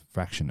not a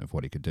fraction of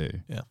what he could do.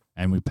 Yeah.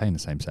 And we're paying the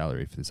same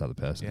salary for this other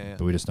person, Yeah.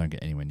 but we just don't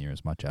get anywhere near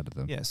as much out of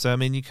them. Yeah. So, I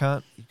mean, you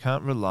can't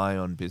rely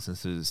on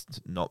businesses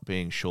not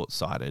being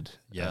short-sighted.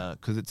 Yeah.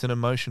 Because it's an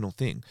emotional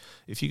thing.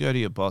 If you go to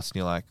your boss and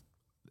you're like,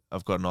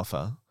 I've got an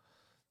offer,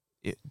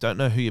 don't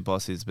know who your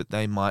boss is, but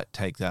they might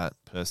take that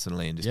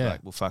personally and just be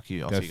like, well, fuck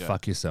you. Off you go.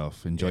 Fuck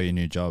yourself. Enjoy your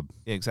new job.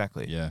 Yeah,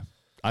 exactly. Yeah.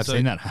 I've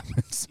seen that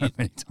happen so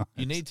many times.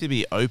 You need to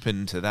be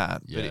open to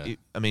that. Yeah.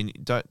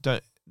 But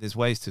don't. There's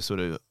ways to sort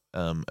of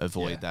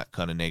avoid that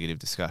kind of negative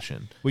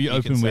discussion. Well, you're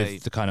open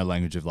with the kind of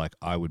language of, like,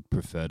 I would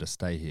prefer to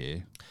stay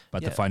here,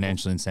 but the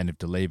financial incentive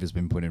to leave has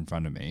been put in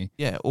front of me.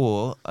 Yeah.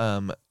 Or,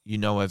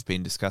 I've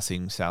been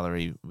discussing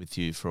salary with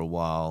you for a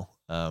while.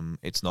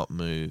 It's not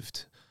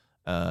moved.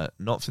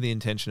 Not for the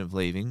intention of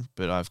leaving,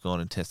 but I've gone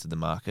and tested the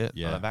market.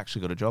 Yeah. I've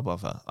actually got a job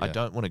offer. Yeah. I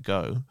don't want to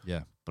go.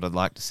 Yeah. But I'd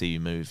like to see you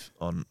move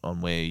on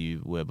where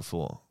you were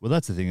before. Well,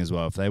 that's the thing as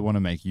well. If they want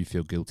to make you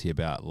feel guilty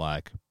about,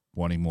 like,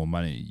 wanting more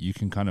money, you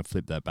can kind of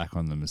flip that back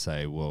on them and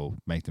say, well,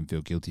 make them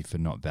feel guilty for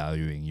not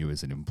valuing you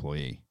as an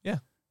employee. Yeah.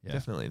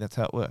 Definitely. That's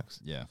how it works.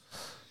 Yeah.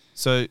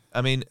 So,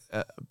 I mean,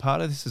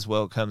 part of this as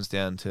well comes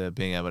down to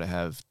being able to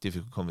have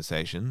difficult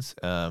conversations.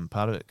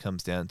 Part of it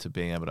comes down to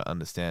being able to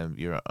understand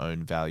your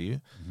own value.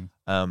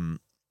 Mm-hmm.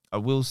 I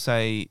will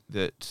say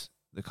that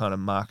the kind of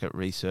market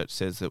research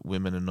says that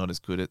women are not as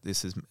good at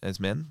this as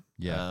men.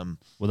 Yeah.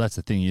 Well, that's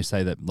the thing. You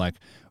say that, like,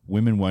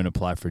 women won't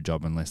apply for a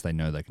job unless they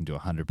know they can do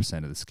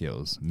 100% of the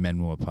skills.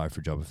 Men will apply for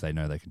a job if they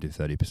know they can do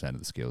 30% of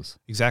the skills.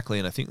 Exactly.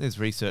 And I think there's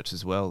research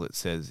as well that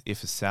says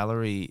if a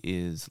salary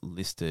is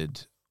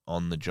listed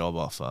on the job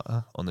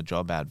offer, on the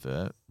job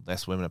advert,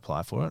 less women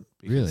apply for it.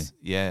 Because, really?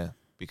 Yeah.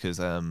 Because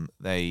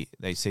they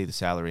see the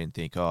salary and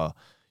think, I'm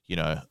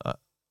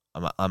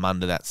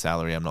under that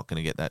salary. I'm not going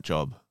to get that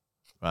job.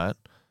 Right?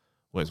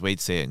 Whereas we'd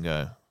see it and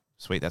go,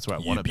 sweet, that's where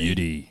I want to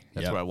be.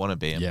 That's where I want to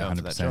be. I'm going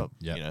for that job.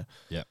 Yeah. You know?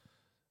 Yeah.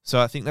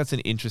 So I think that's an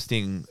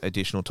interesting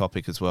additional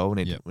topic as well.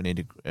 We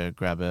need to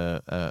grab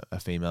a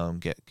female and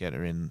get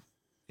her in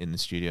the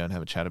studio and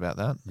have a chat about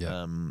that.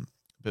 Yeah.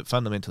 But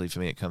fundamentally for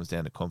me, it comes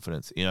down to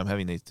confidence. You know, I'm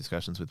having these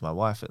discussions with my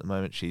wife at the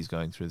moment. She's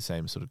going through the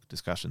same sort of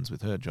discussions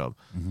with her job.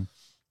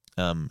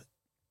 Mm-hmm.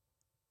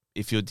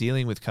 If you're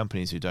dealing with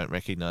companies who don't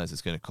recognize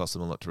it's going to cost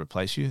them a lot to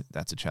replace you,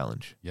 that's a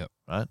challenge. Yep.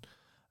 Right?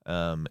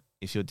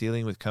 If you're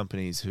dealing with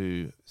companies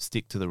who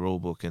stick to the rule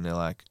book and they're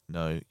like,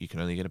 no, you can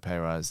only get a pay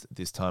rise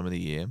this time of the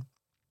year,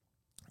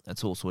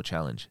 that's also a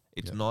challenge.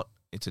 It's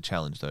a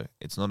challenge though.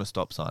 It's not a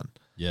stop sign.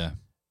 Yeah.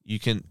 You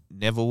can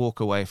never walk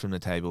away from the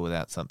table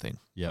without something.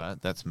 Yeah.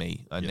 Right? That's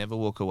me. I never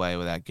walk away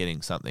without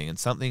getting something. And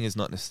something is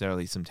not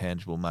necessarily some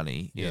tangible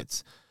money. Yep.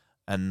 It's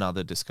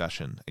another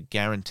discussion, a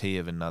guarantee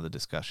of another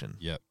discussion.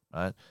 Yep.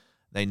 Right?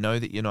 They know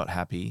that you're not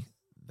happy.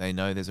 They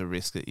know there's a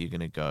risk that you're going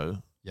to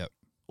go. Yep.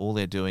 All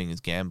they're doing is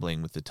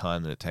gambling with the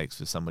time that it takes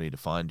for somebody to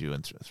find you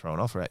and throw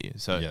an offer at you.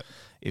 So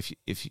if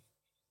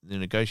the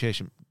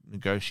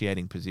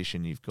negotiating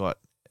position you've got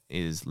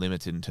is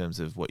limited in terms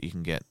of what you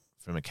can get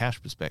from a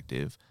cash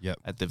perspective,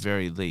 at the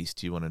very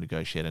least you want to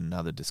negotiate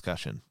another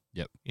discussion.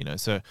 Yep. You know,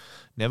 so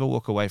never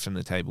walk away from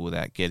the table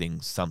without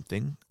getting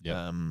something.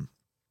 Yep.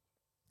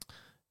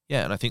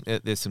 And I think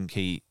that there's some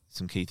key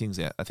things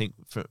there. I think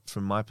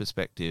from my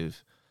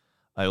perspective,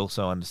 I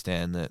also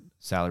understand that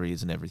salary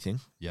isn't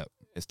everything. Yep.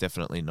 It's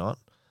definitely not.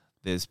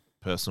 There's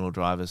personal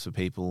drivers for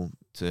people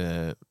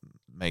to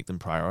make them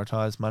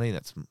prioritize money.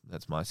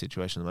 That's my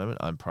situation at the moment.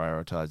 I'm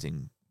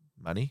prioritizing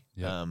money.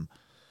 Yeah.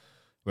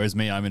 Whereas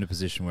me, I'm in a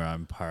position where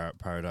I'm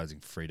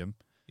prioritizing freedom.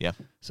 Yeah.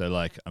 So,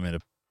 like, I'm in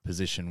a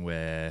position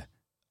where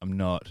I'm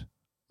not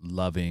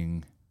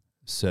loving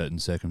certain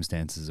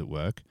circumstances at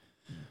work,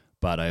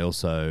 But I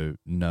also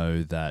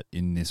know that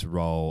in this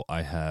role,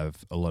 I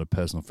have a lot of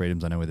personal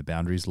freedoms. I know where the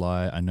boundaries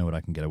lie. I know what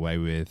I can get away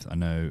with. I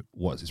know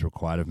what is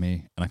required of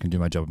me, and I can do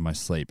my job in my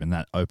sleep. And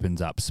that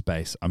opens up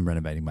space. I'm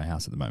renovating my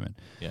house at the moment.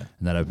 Yeah.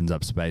 And that opens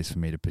up space for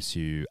me to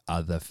pursue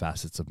other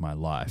facets of my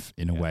life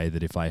in a way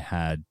that if I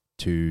had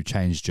to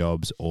change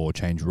jobs or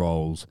change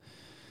roles,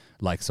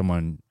 like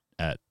someone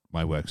at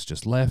my work's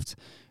just left,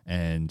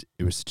 and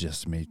it was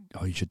just me,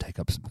 oh, you should take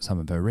up some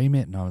of her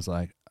remit. And I was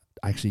like,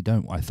 I actually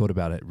don't. I thought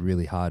about it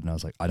really hard, and I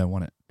was like, I don't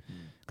want it.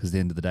 Because at the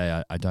end of the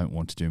day, I don't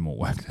want to do more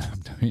work than I'm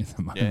doing at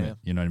the moment. Yeah.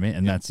 You know what I mean?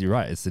 And you're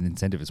right. It's an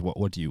incentive. It's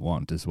what do you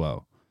want as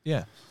well?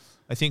 Yeah.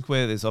 I think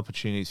where there's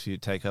opportunities for you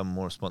to take on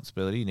more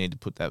responsibility, you need to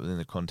put that within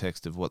the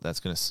context of what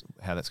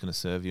how that's going to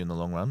serve you in the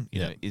long run.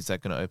 You know, is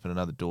that going to open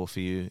another door for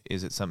you?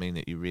 Is it something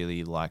that you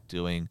really like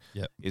doing?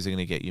 Yep. Is it going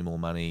to get you more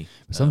money?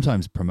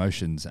 Sometimes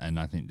promotions, and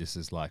I think this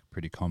is like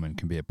pretty common,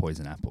 can be a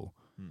poison apple.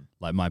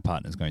 Like my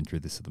partner's going through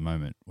this at the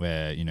moment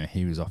where, you know,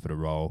 he was offered a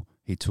role,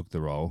 he took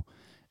the role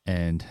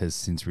and has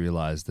since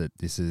realized that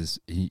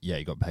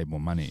he got paid more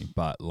money,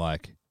 but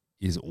like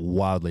is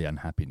wildly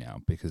unhappy now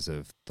because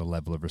of the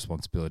level of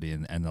responsibility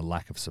and the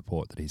lack of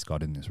support that he's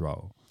got in this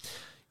role.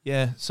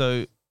 Yeah,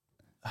 so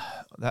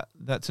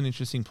that's an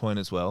interesting point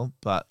as well,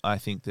 but I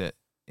think that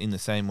in the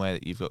same way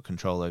that you've got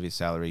control over your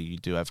salary, you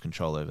do have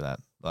control over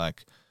that.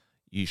 Like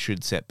you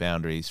should set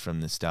boundaries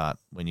from the start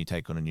when you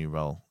take on a new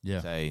role.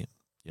 Yeah. Say,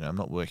 you know, I'm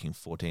not working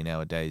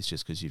 14-hour days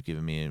just because you've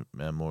given me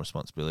more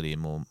responsibility and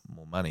more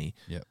money.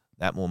 Yep.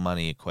 That more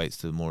money equates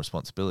to more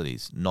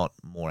responsibilities, not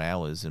more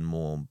hours and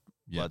more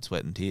blood,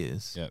 sweat, and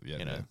tears.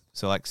 You know,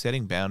 so like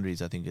setting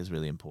boundaries, I think, is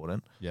really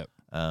important. Yep.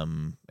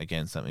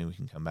 Again, something we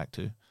can come back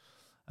to.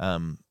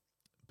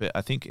 But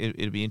I think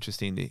it'd be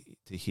interesting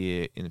to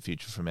hear in the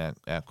future from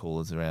our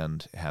callers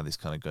around how this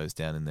kind of goes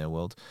down in their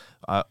world.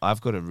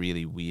 I've got a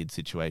really weird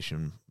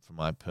situation from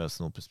my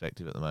personal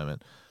perspective at the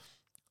moment.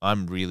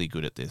 I'm really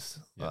good at this.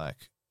 Yep.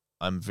 Like,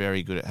 I'm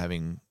very good at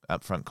having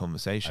upfront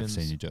conversations.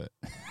 I've seen you do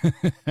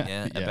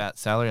it. About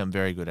salary, I'm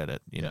very good at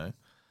it, you know.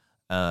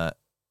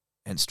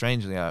 And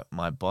strangely,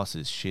 my boss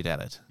is shit at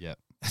it. Yeah.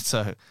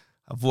 So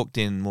I've walked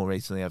in more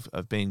recently.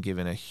 I've been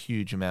given a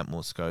huge amount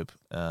more scope,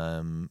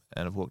 and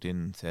I've walked in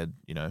and said,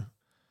 you know,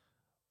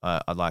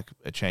 I'd like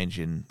a change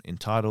in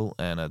title,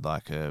 and I'd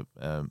like a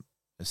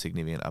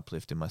significant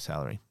uplift in my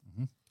salary.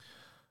 Mm-hmm.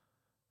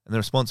 And the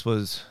response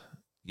was,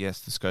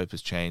 yes, the scope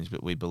has changed,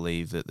 but we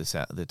believe that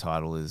the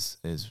title is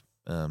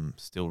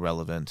still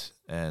relevant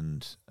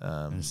and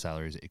the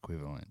salary is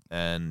equivalent.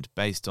 And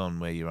based on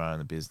where you are in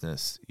the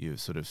business, you're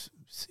sort of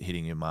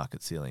hitting your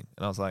market ceiling.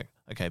 And I was like,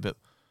 okay, but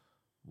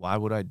why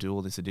would I do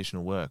all this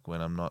additional work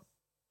when I'm not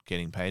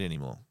getting paid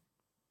anymore?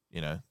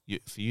 You know,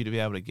 for you to be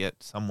able to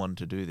get someone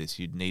to do this,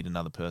 you'd need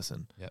another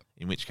person. Yep.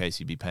 In which case,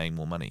 you'd be paying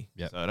more money.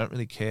 Yep. So I don't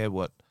really care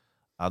what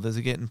others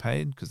are getting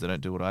paid because they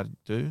don't do what I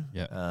do.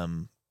 Yep.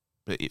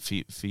 But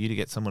for you to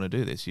get someone to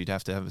do this, you'd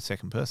have to have a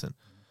second person.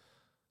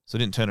 So I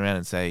didn't turn around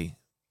and say,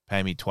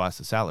 pay me twice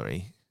the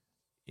salary,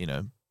 you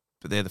know,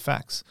 but they're the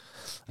facts.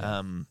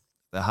 Yeah.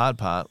 The hard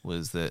part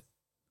was that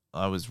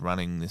I was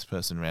running this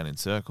person around in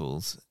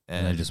circles.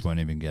 And they just weren't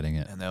even getting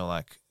it. And they were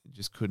like,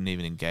 just couldn't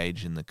even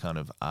engage in the kind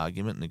of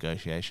argument,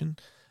 negotiation.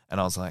 And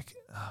I was like,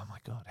 oh my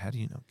God, how do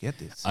you not get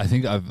this? I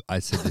think I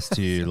said this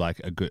to you, like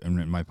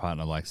and my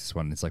partner likes this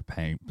one. It's like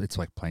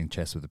playing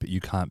chess with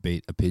you can't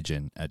beat a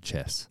pigeon at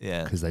chess.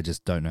 Yeah. Because they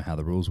just don't know how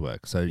the rules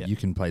work. So you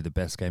can play the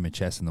best game of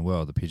chess in the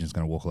world. The pigeon's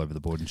going to walk all over the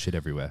board and shit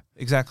everywhere.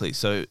 Exactly.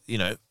 So, you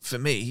know, for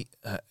me,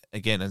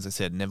 again, as I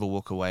said, never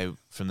walk away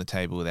from the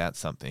table without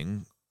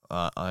something.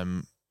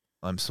 I'm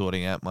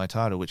sorting out my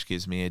title, which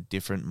gives me a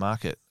different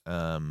market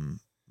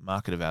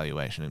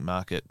evaluation and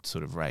market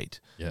sort of rate.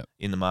 Yep.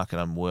 In the market,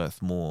 I'm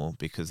worth more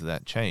because of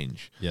that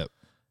change. Yep.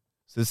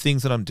 So there's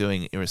things that I'm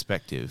doing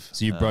irrespective.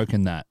 So you've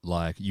broken that,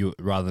 like you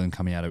rather than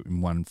coming at it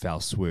in one foul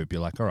swoop,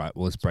 you're like, all right,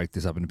 well, let's break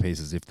this up into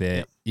pieces. If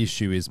their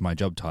issue is my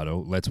job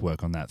title, let's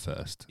work on that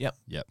first. Yep.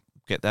 Yep.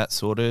 Get that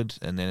sorted,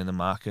 and then in the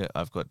market,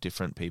 I've got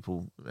different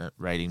people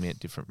rating me at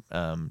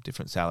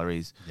different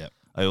salaries. Yep.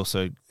 I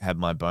also had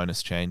my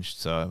bonus changed,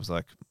 so I was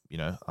like, you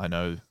know, I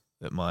know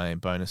that my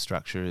bonus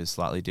structure is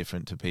slightly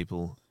different to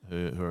people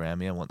who are around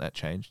me. I want that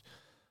changed.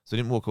 So I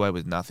didn't walk away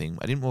with nothing.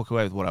 I didn't walk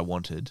away with what I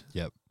wanted.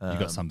 Yep. You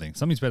got something.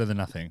 Something's better than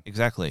nothing.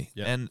 Exactly.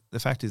 Yep. And the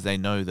fact is they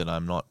know that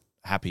I'm not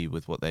happy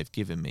with what they've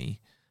given me.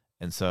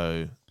 And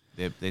so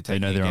they're taking they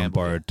know they're on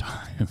borrowed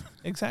time.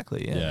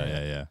 Exactly.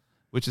 Yeah.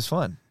 Which is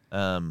fine.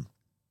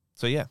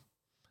 So yeah,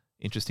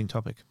 interesting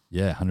topic.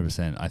 Yeah,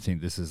 100%. I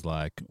think this is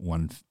like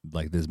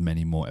there's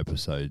many more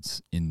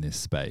episodes in this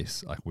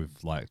space. Like we've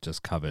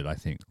just covered, I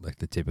think, like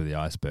the tip of the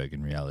iceberg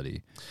in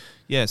reality.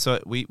 Yeah,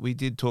 so we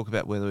did talk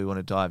about whether we want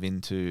to dive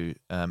into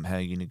how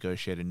you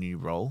negotiate a new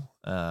role.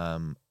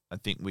 I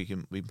think we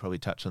can probably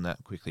touch on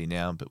that quickly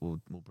now, but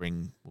we'll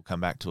come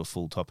back to a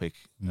full topic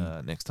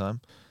next time.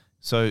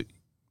 So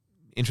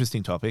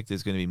interesting topic.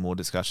 There's going to be more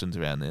discussions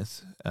around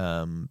this.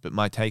 But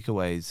my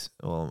takeaways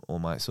or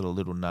my sort of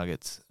little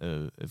nuggets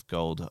of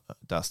gold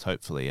dust,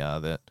 hopefully, are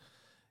that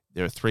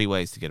there are 3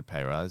 ways to get a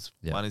pay rise.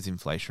 Yep. One is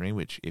inflationary,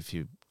 which if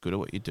you're good at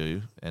what you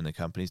do and the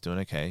company's doing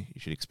okay, you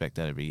should expect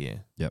that every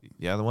year. Yep.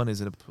 The other one is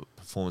a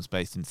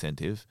performance-based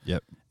incentive.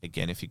 Yep.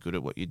 Again, if you're good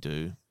at what you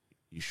do,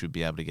 you should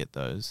be able to get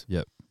those.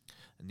 Yep.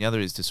 And the other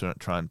is to sort of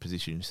try and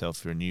position yourself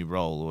for a new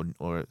role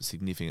or a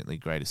significantly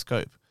greater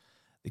scope.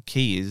 The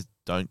key is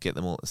don't get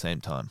them all at the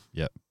same time.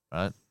 Yep.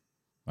 Right?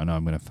 I know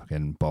I'm going to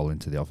fucking bowl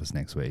into the office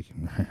next week.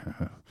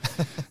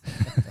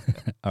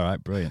 All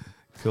right, brilliant.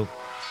 Cool.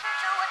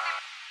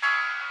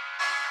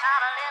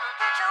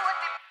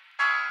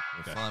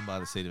 We're Okay. flying by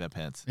the seat of our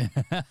pants.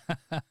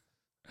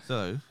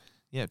 So,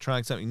 yeah,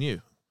 trying something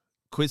new.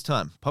 Quiz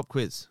time. Pop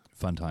quiz.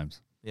 Fun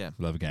times. Yeah.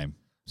 Love a game.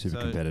 Super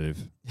So-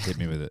 competitive. Hit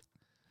me with it.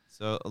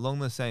 So along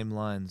the same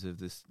lines of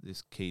this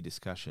key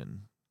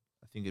discussion,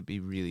 I think it'd be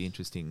really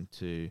interesting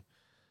to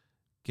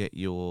get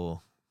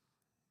your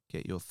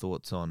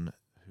thoughts on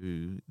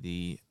who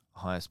the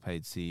highest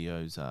paid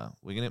CEOs are.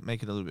 We're going to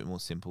make it a little bit more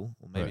simple,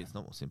 or maybe Right. it's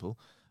not more simple.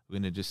 We're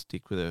going to just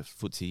stick with a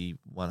FTSE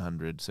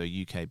 100, so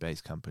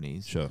UK-based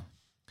companies. Sure.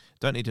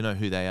 Don't need to know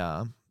who they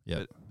are.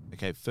 Yep. But,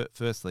 okay,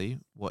 firstly,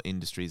 what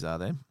industries are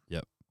they?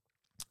 Yep.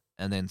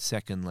 And then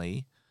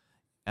secondly,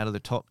 out of the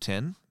top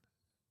 10,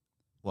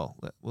 well,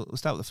 we'll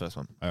start with the first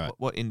one. All right.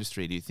 What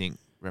industry do you think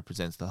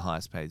represents the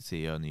highest paid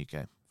CEO in the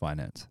UK?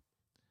 Finance.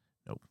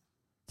 Nope.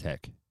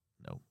 Tech.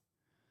 No.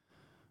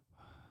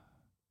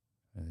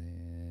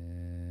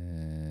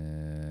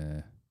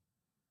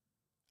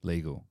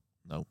 Legal.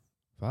 No.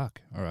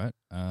 Fuck. All right.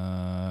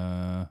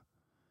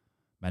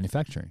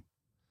 Manufacturing.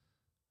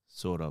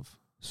 Sort of.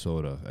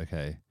 Sort of.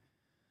 Okay.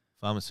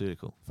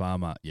 Pharmaceutical.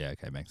 Pharma. Yeah.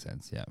 Okay. Makes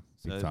sense. Yeah.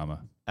 Big So-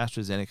 pharma.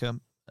 AstraZeneca.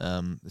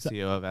 The Is that-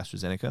 CEO of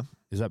AstraZeneca.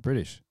 Is that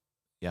British?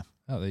 Yeah.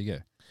 Oh, there you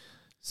go.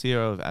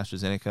 CEO of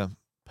AstraZeneca,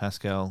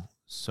 Pascal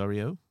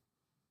Soriot.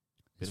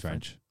 It's Bit of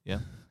French.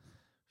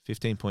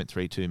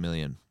 15.32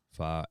 million.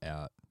 Far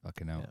out.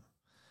 Fucking hell. Yeah.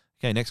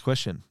 Okay, next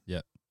question.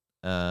 Yep.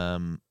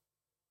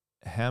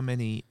 How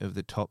many of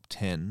the top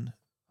 10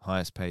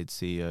 highest paid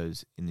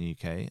CEOs in the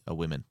UK are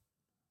women?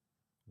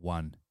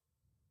 1.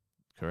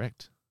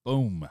 Correct.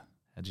 Boom.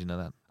 How'd you know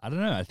that? I don't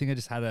know. I think I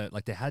just had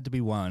there had to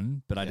be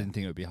 1, but I Yeah. didn't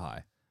think it would be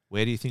high.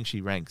 Where do you think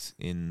she ranks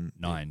in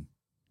 9.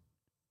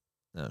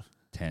 No.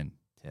 10.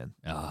 10?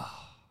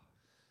 Ah.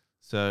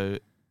 So,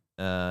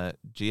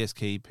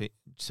 GSK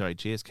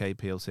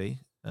PLC,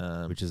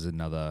 Which is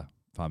another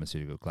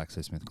pharmaceutical,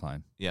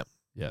 GlaxoSmithKline. Yep.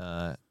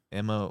 Yeah.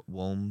 Emma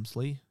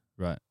Walmsley,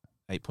 Right.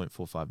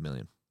 8.45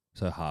 million.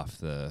 So half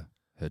her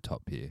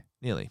top peer.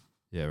 Nearly.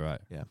 Yeah,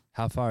 right. Yeah.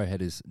 How far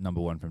ahead is number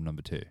 1 from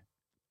number 2?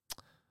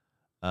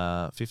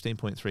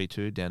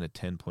 15.32 down to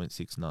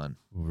 10.69.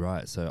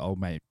 Right. So old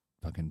mate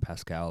fucking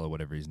Pascal or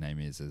whatever his name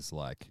is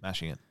like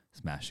Mashing it.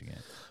 smashing it.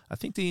 I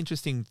think the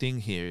interesting thing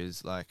here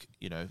is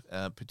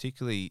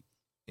particularly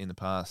in the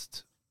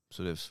past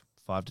sort of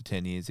 5 to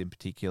 10 years in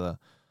particular,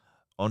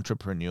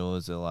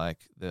 entrepreneurs are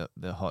like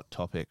the hot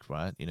topic,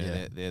 right?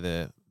 Yeah.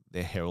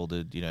 They're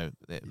heralded,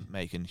 they're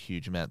making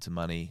huge amounts of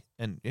money.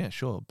 And yeah,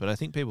 sure. But I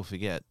think people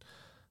forget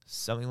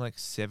something like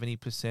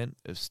 70%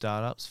 of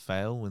startups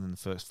fail within the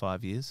first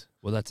 5 years.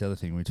 Well, that's the other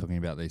thing. We're talking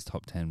about these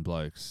top 10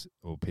 blokes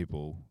or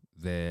people.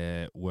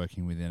 They're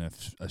working within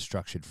a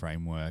structured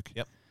framework.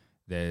 Yep.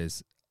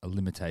 There's a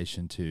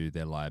limitation to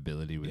their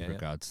liability with Yeah,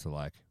 regards to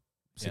like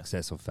Yeah.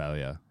 success or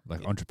failure.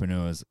 Like Yeah.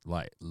 entrepreneurs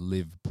like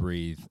live,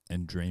 breathe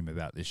and dream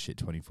about this shit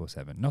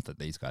 24/7. Not that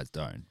these guys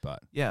don't,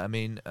 but Yeah, I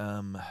mean,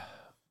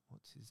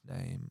 what's his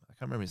name? I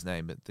can't remember his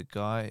name, but the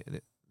guy,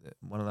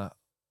 one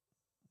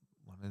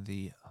of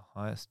the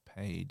highest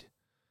paid.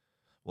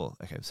 Well,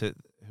 okay, so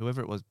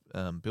whoever it was,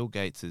 Bill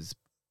Gates'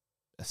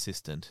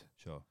 assistant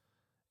sure.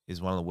 is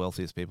one of the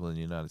wealthiest people in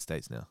the United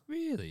States now.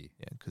 Really?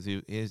 Yeah, because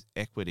he has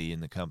equity in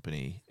the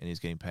company and he's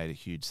getting paid a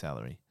huge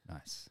salary.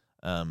 Nice.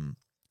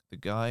 The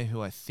guy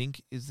who I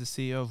think is the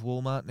CEO of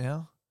Walmart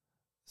now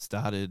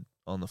started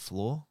on the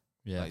floor.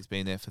 Yeah. Like, he's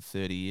been there for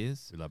 30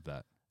 years. We love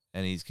that.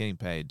 And he's getting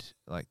paid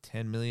like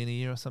 10 million a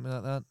year or something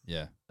like that.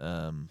 Yeah.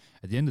 Um,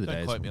 At the end of the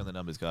don't day, quote me on the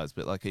numbers, guys,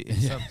 but like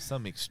it's Yeah.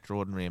 some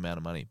extraordinary amount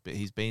of money. But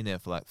he's been there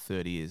for like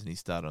 30 years, and he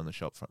started on the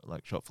shop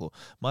floor.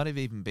 Might have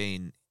even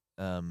been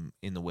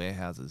in the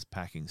warehouses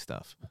packing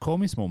stuff. call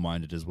me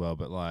small-minded as well,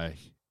 but like,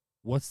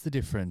 what's the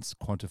difference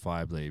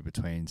quantifiably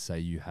between, say,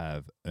 you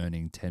have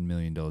earning $10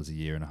 million a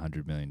year and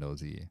 $100 million a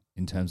year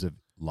in terms of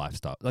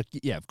lifestyle? Like,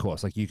 yeah, of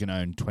course, like you can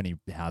own 20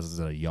 houses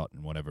and a yacht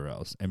and whatever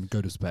else and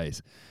go to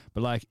space.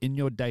 But like in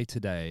your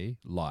day-to-day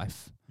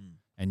life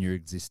and your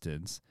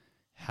existence,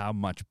 how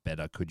much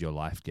better could your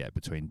life get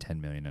between 10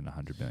 million and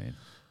 100 million?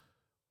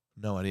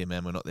 No idea,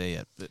 man. We're not there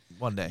yet, but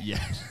one day.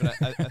 Yeah. But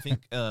I think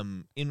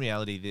in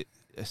reality, that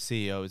a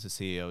CEO is a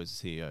CEO is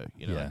a CEO.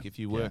 You know, Yeah. like if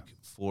you work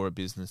for a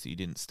business that you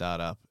didn't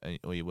start up,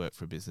 or you work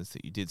for a business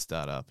that you did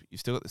start up, you've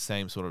still got the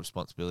same sort of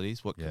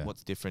responsibilities.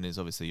 What's different is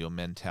obviously your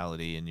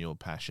mentality and your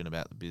passion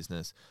about the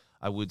business.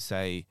 I would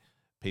say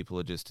people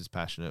are just as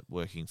passionate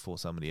working for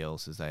somebody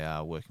else as they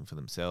are working for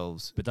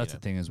themselves. But that's the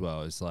thing as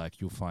well, is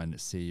like you'll find that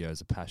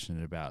CEOs are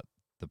passionate about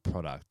the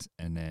product,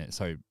 and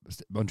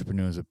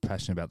entrepreneurs are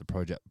passionate about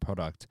the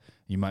product.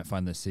 You might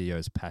find the CEO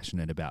is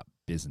passionate about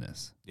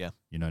business. Yeah.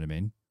 You know what I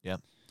mean? Yeah.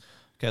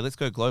 Okay, let's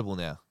go global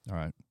now. All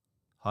right.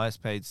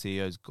 Highest paid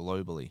CEOs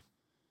globally.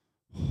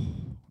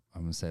 I'm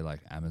gonna say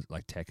like Amazon,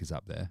 like tech is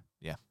up there.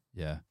 Yeah.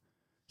 Yeah.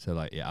 So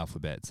like your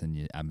Alphabets and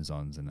your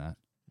Amazons and that.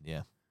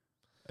 Yeah.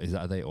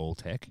 Are they all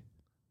tech?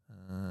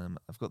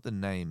 I've got the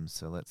names,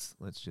 so let's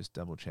just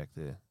double check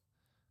the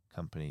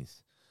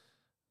companies.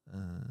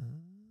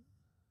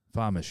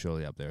 Pharma's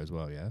surely up there as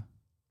well, yeah.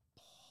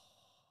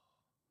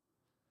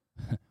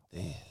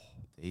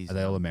 These Are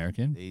they all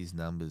American? These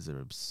numbers are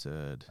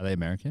absurd. Are they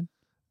American?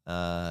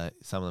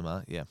 Some of them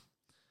are, yeah.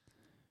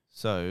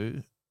 So,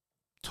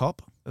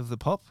 top of the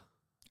pop?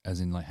 As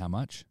in like how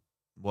much?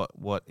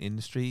 What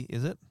industry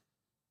is it?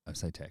 I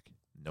say tech.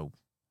 No.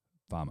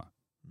 Pharma.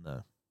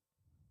 No.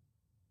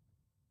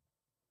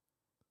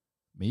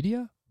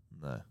 Media?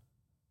 No.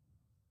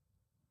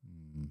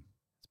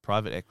 It's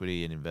private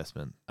equity and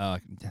investment.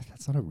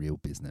 That's not a real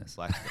business.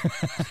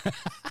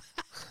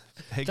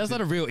 That's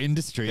not a real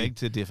industry. Beg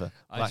to differ.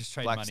 I just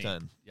trade Blackstone.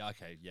 money. Yeah,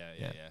 okay.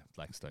 Yeah.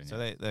 Blackstone. So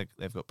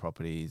they've got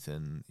properties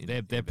and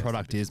their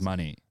product is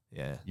money.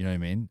 Yeah. You know what I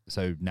mean?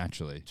 So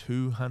naturally.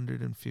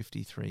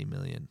 253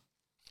 million.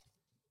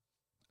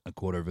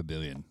 $250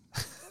 million.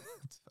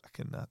 It's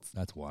fucking nuts.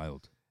 That's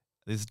wild.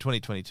 This is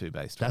 2022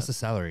 based. That's the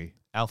salary.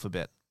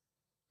 Alphabet.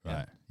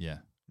 Right. Yeah.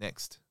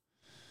 Next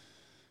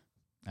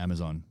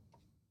Amazon.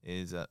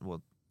 is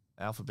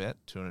Alphabet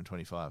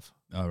 225.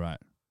 Oh, right.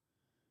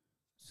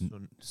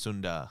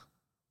 Sundar.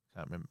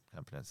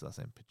 Can't pronounce the last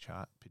name.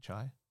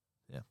 Pichai.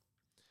 Yeah.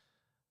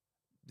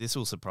 This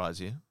will surprise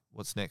you.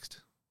 What's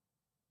next?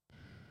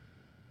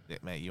 Yeah,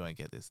 mate, you won't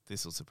get this.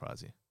 This will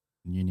surprise you.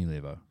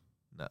 Unilever.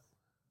 No.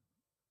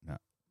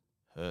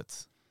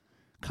 Hertz.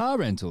 Car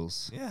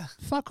rentals. Yeah.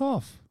 Fuck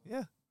off.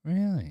 Yeah.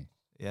 Really?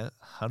 Yeah.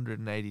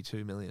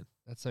 182 million.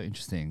 That's so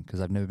interesting because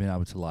I've never been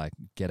able to like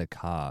get a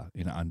car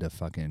in under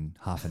fucking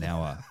half an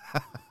hour.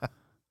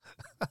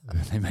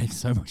 They make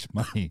so much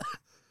money.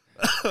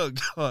 Oh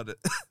God!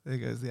 There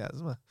goes the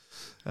asthma.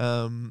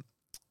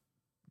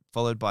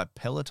 Followed by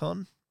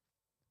Peloton.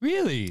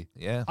 Really?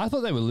 Yeah, I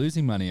thought they were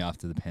losing money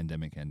after the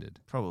pandemic ended.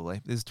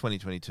 probably. This is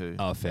 2022.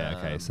 Oh, fair.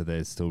 Okay, so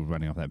they're still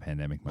running off that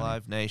pandemic money.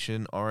 Live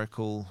Nation,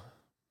 Oracle,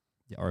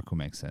 Yeah, Oracle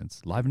makes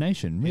sense. Live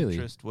Nation, really?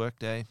 Pinterest,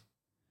 Workday,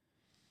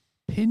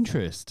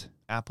 Pinterest.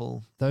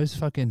 Apple. Those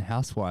fucking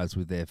housewives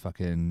with their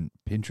fucking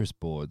Pinterest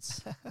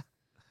boards.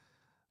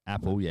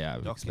 Apple, yeah. I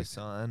would expect-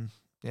 DocuSign.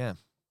 Yeah.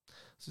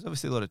 So there's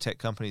obviously a lot of tech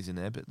companies in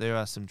there, but there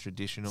are some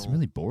traditional. Some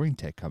really boring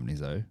tech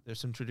companies, though. There's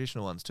some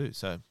traditional ones too.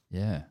 So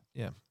Yeah.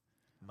 yeah.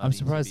 I'm Money to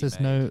surprised be there's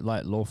made. no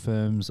like law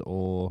firms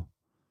or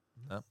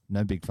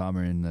No. big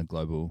pharma in the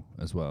global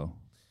as well.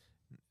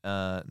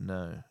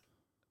 No.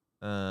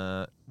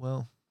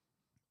 Well,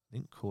 I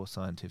think Core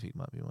Scientific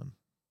might be one.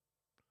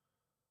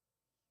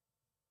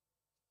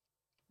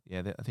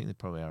 Yeah, I think there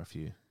probably are a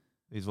few.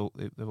 They've all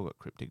got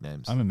cryptic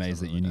names. I'm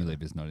amazed that Some of them I don't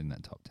Unilever's not in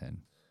that top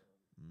 10.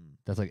 know.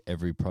 That's like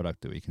every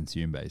product that we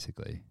consume,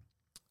 basically.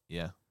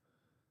 Yeah.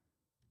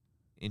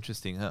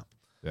 Interesting, huh?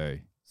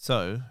 Very.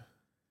 So,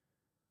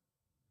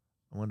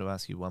 I want to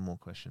ask you one more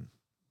question.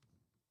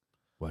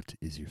 What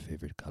is your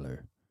favorite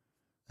color?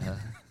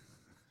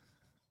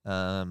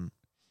 No,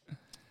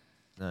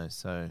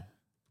 so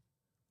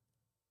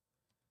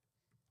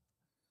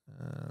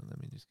let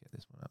me just get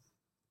this one up.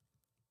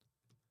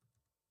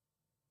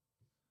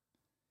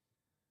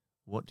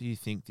 What do you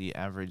think the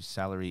average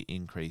salary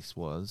increase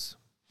was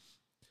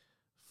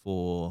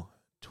for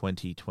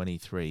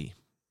 2023?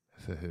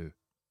 For who?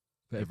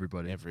 For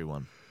everybody.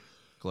 Everyone,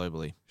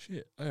 globally.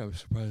 Shit, I was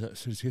surprised that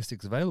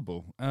statistic's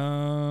available.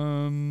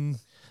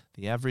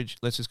 The average,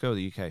 let's just go with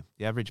the UK.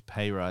 The average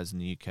pay rise in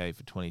the UK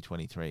for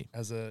 2023.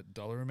 As a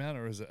dollar amount,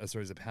 or as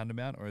a pound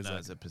amount, or No,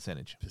 as a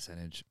percentage.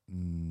 percentage?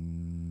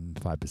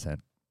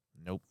 5%.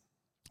 Nope,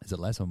 Is it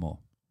less or more?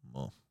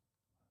 more,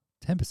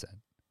 10%.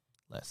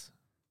 less,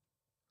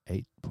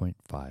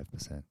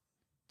 8.5%.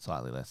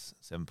 slightly less,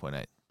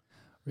 7.8.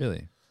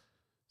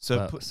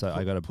 So, So,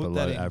 I got a put below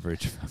that in-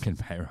 average fucking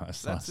pay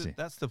rise last year.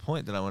 That's the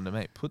point that I wanted to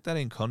make. Put that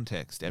in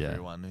context, Yeah.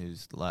 everyone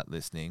who's like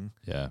listening.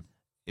 Yeah.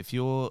 If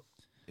you're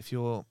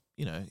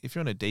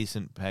on a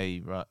decent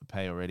pay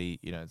already,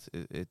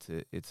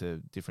 it's a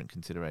different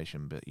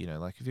consideration. But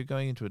like if you're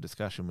going into a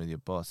discussion with your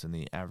boss and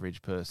the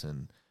average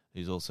person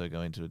who's also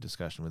going to a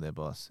discussion with their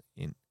boss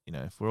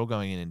if we're all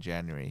going in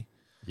January.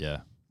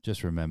 Yeah.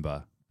 Just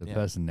remember, the Yeah.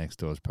 person next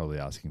door is probably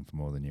asking for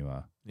more than you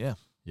are. Yeah.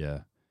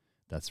 Yeah.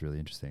 That's really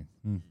interesting.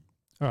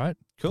 All right.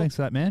 Cool. Thanks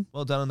for that, man.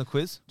 Well done on the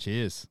quiz.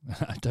 Cheers.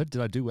 Did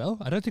I do well?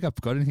 I don't think I've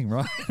got anything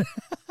right.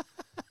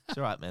 It's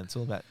all right, man. It's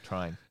all about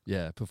trying.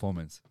 Yeah,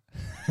 performance.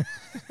 All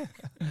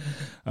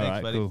Thanks,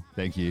 right, buddy. cool.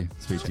 Thank you.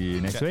 Speak to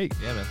you next week.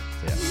 Yeah, man.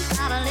 See ya.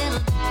 Got a little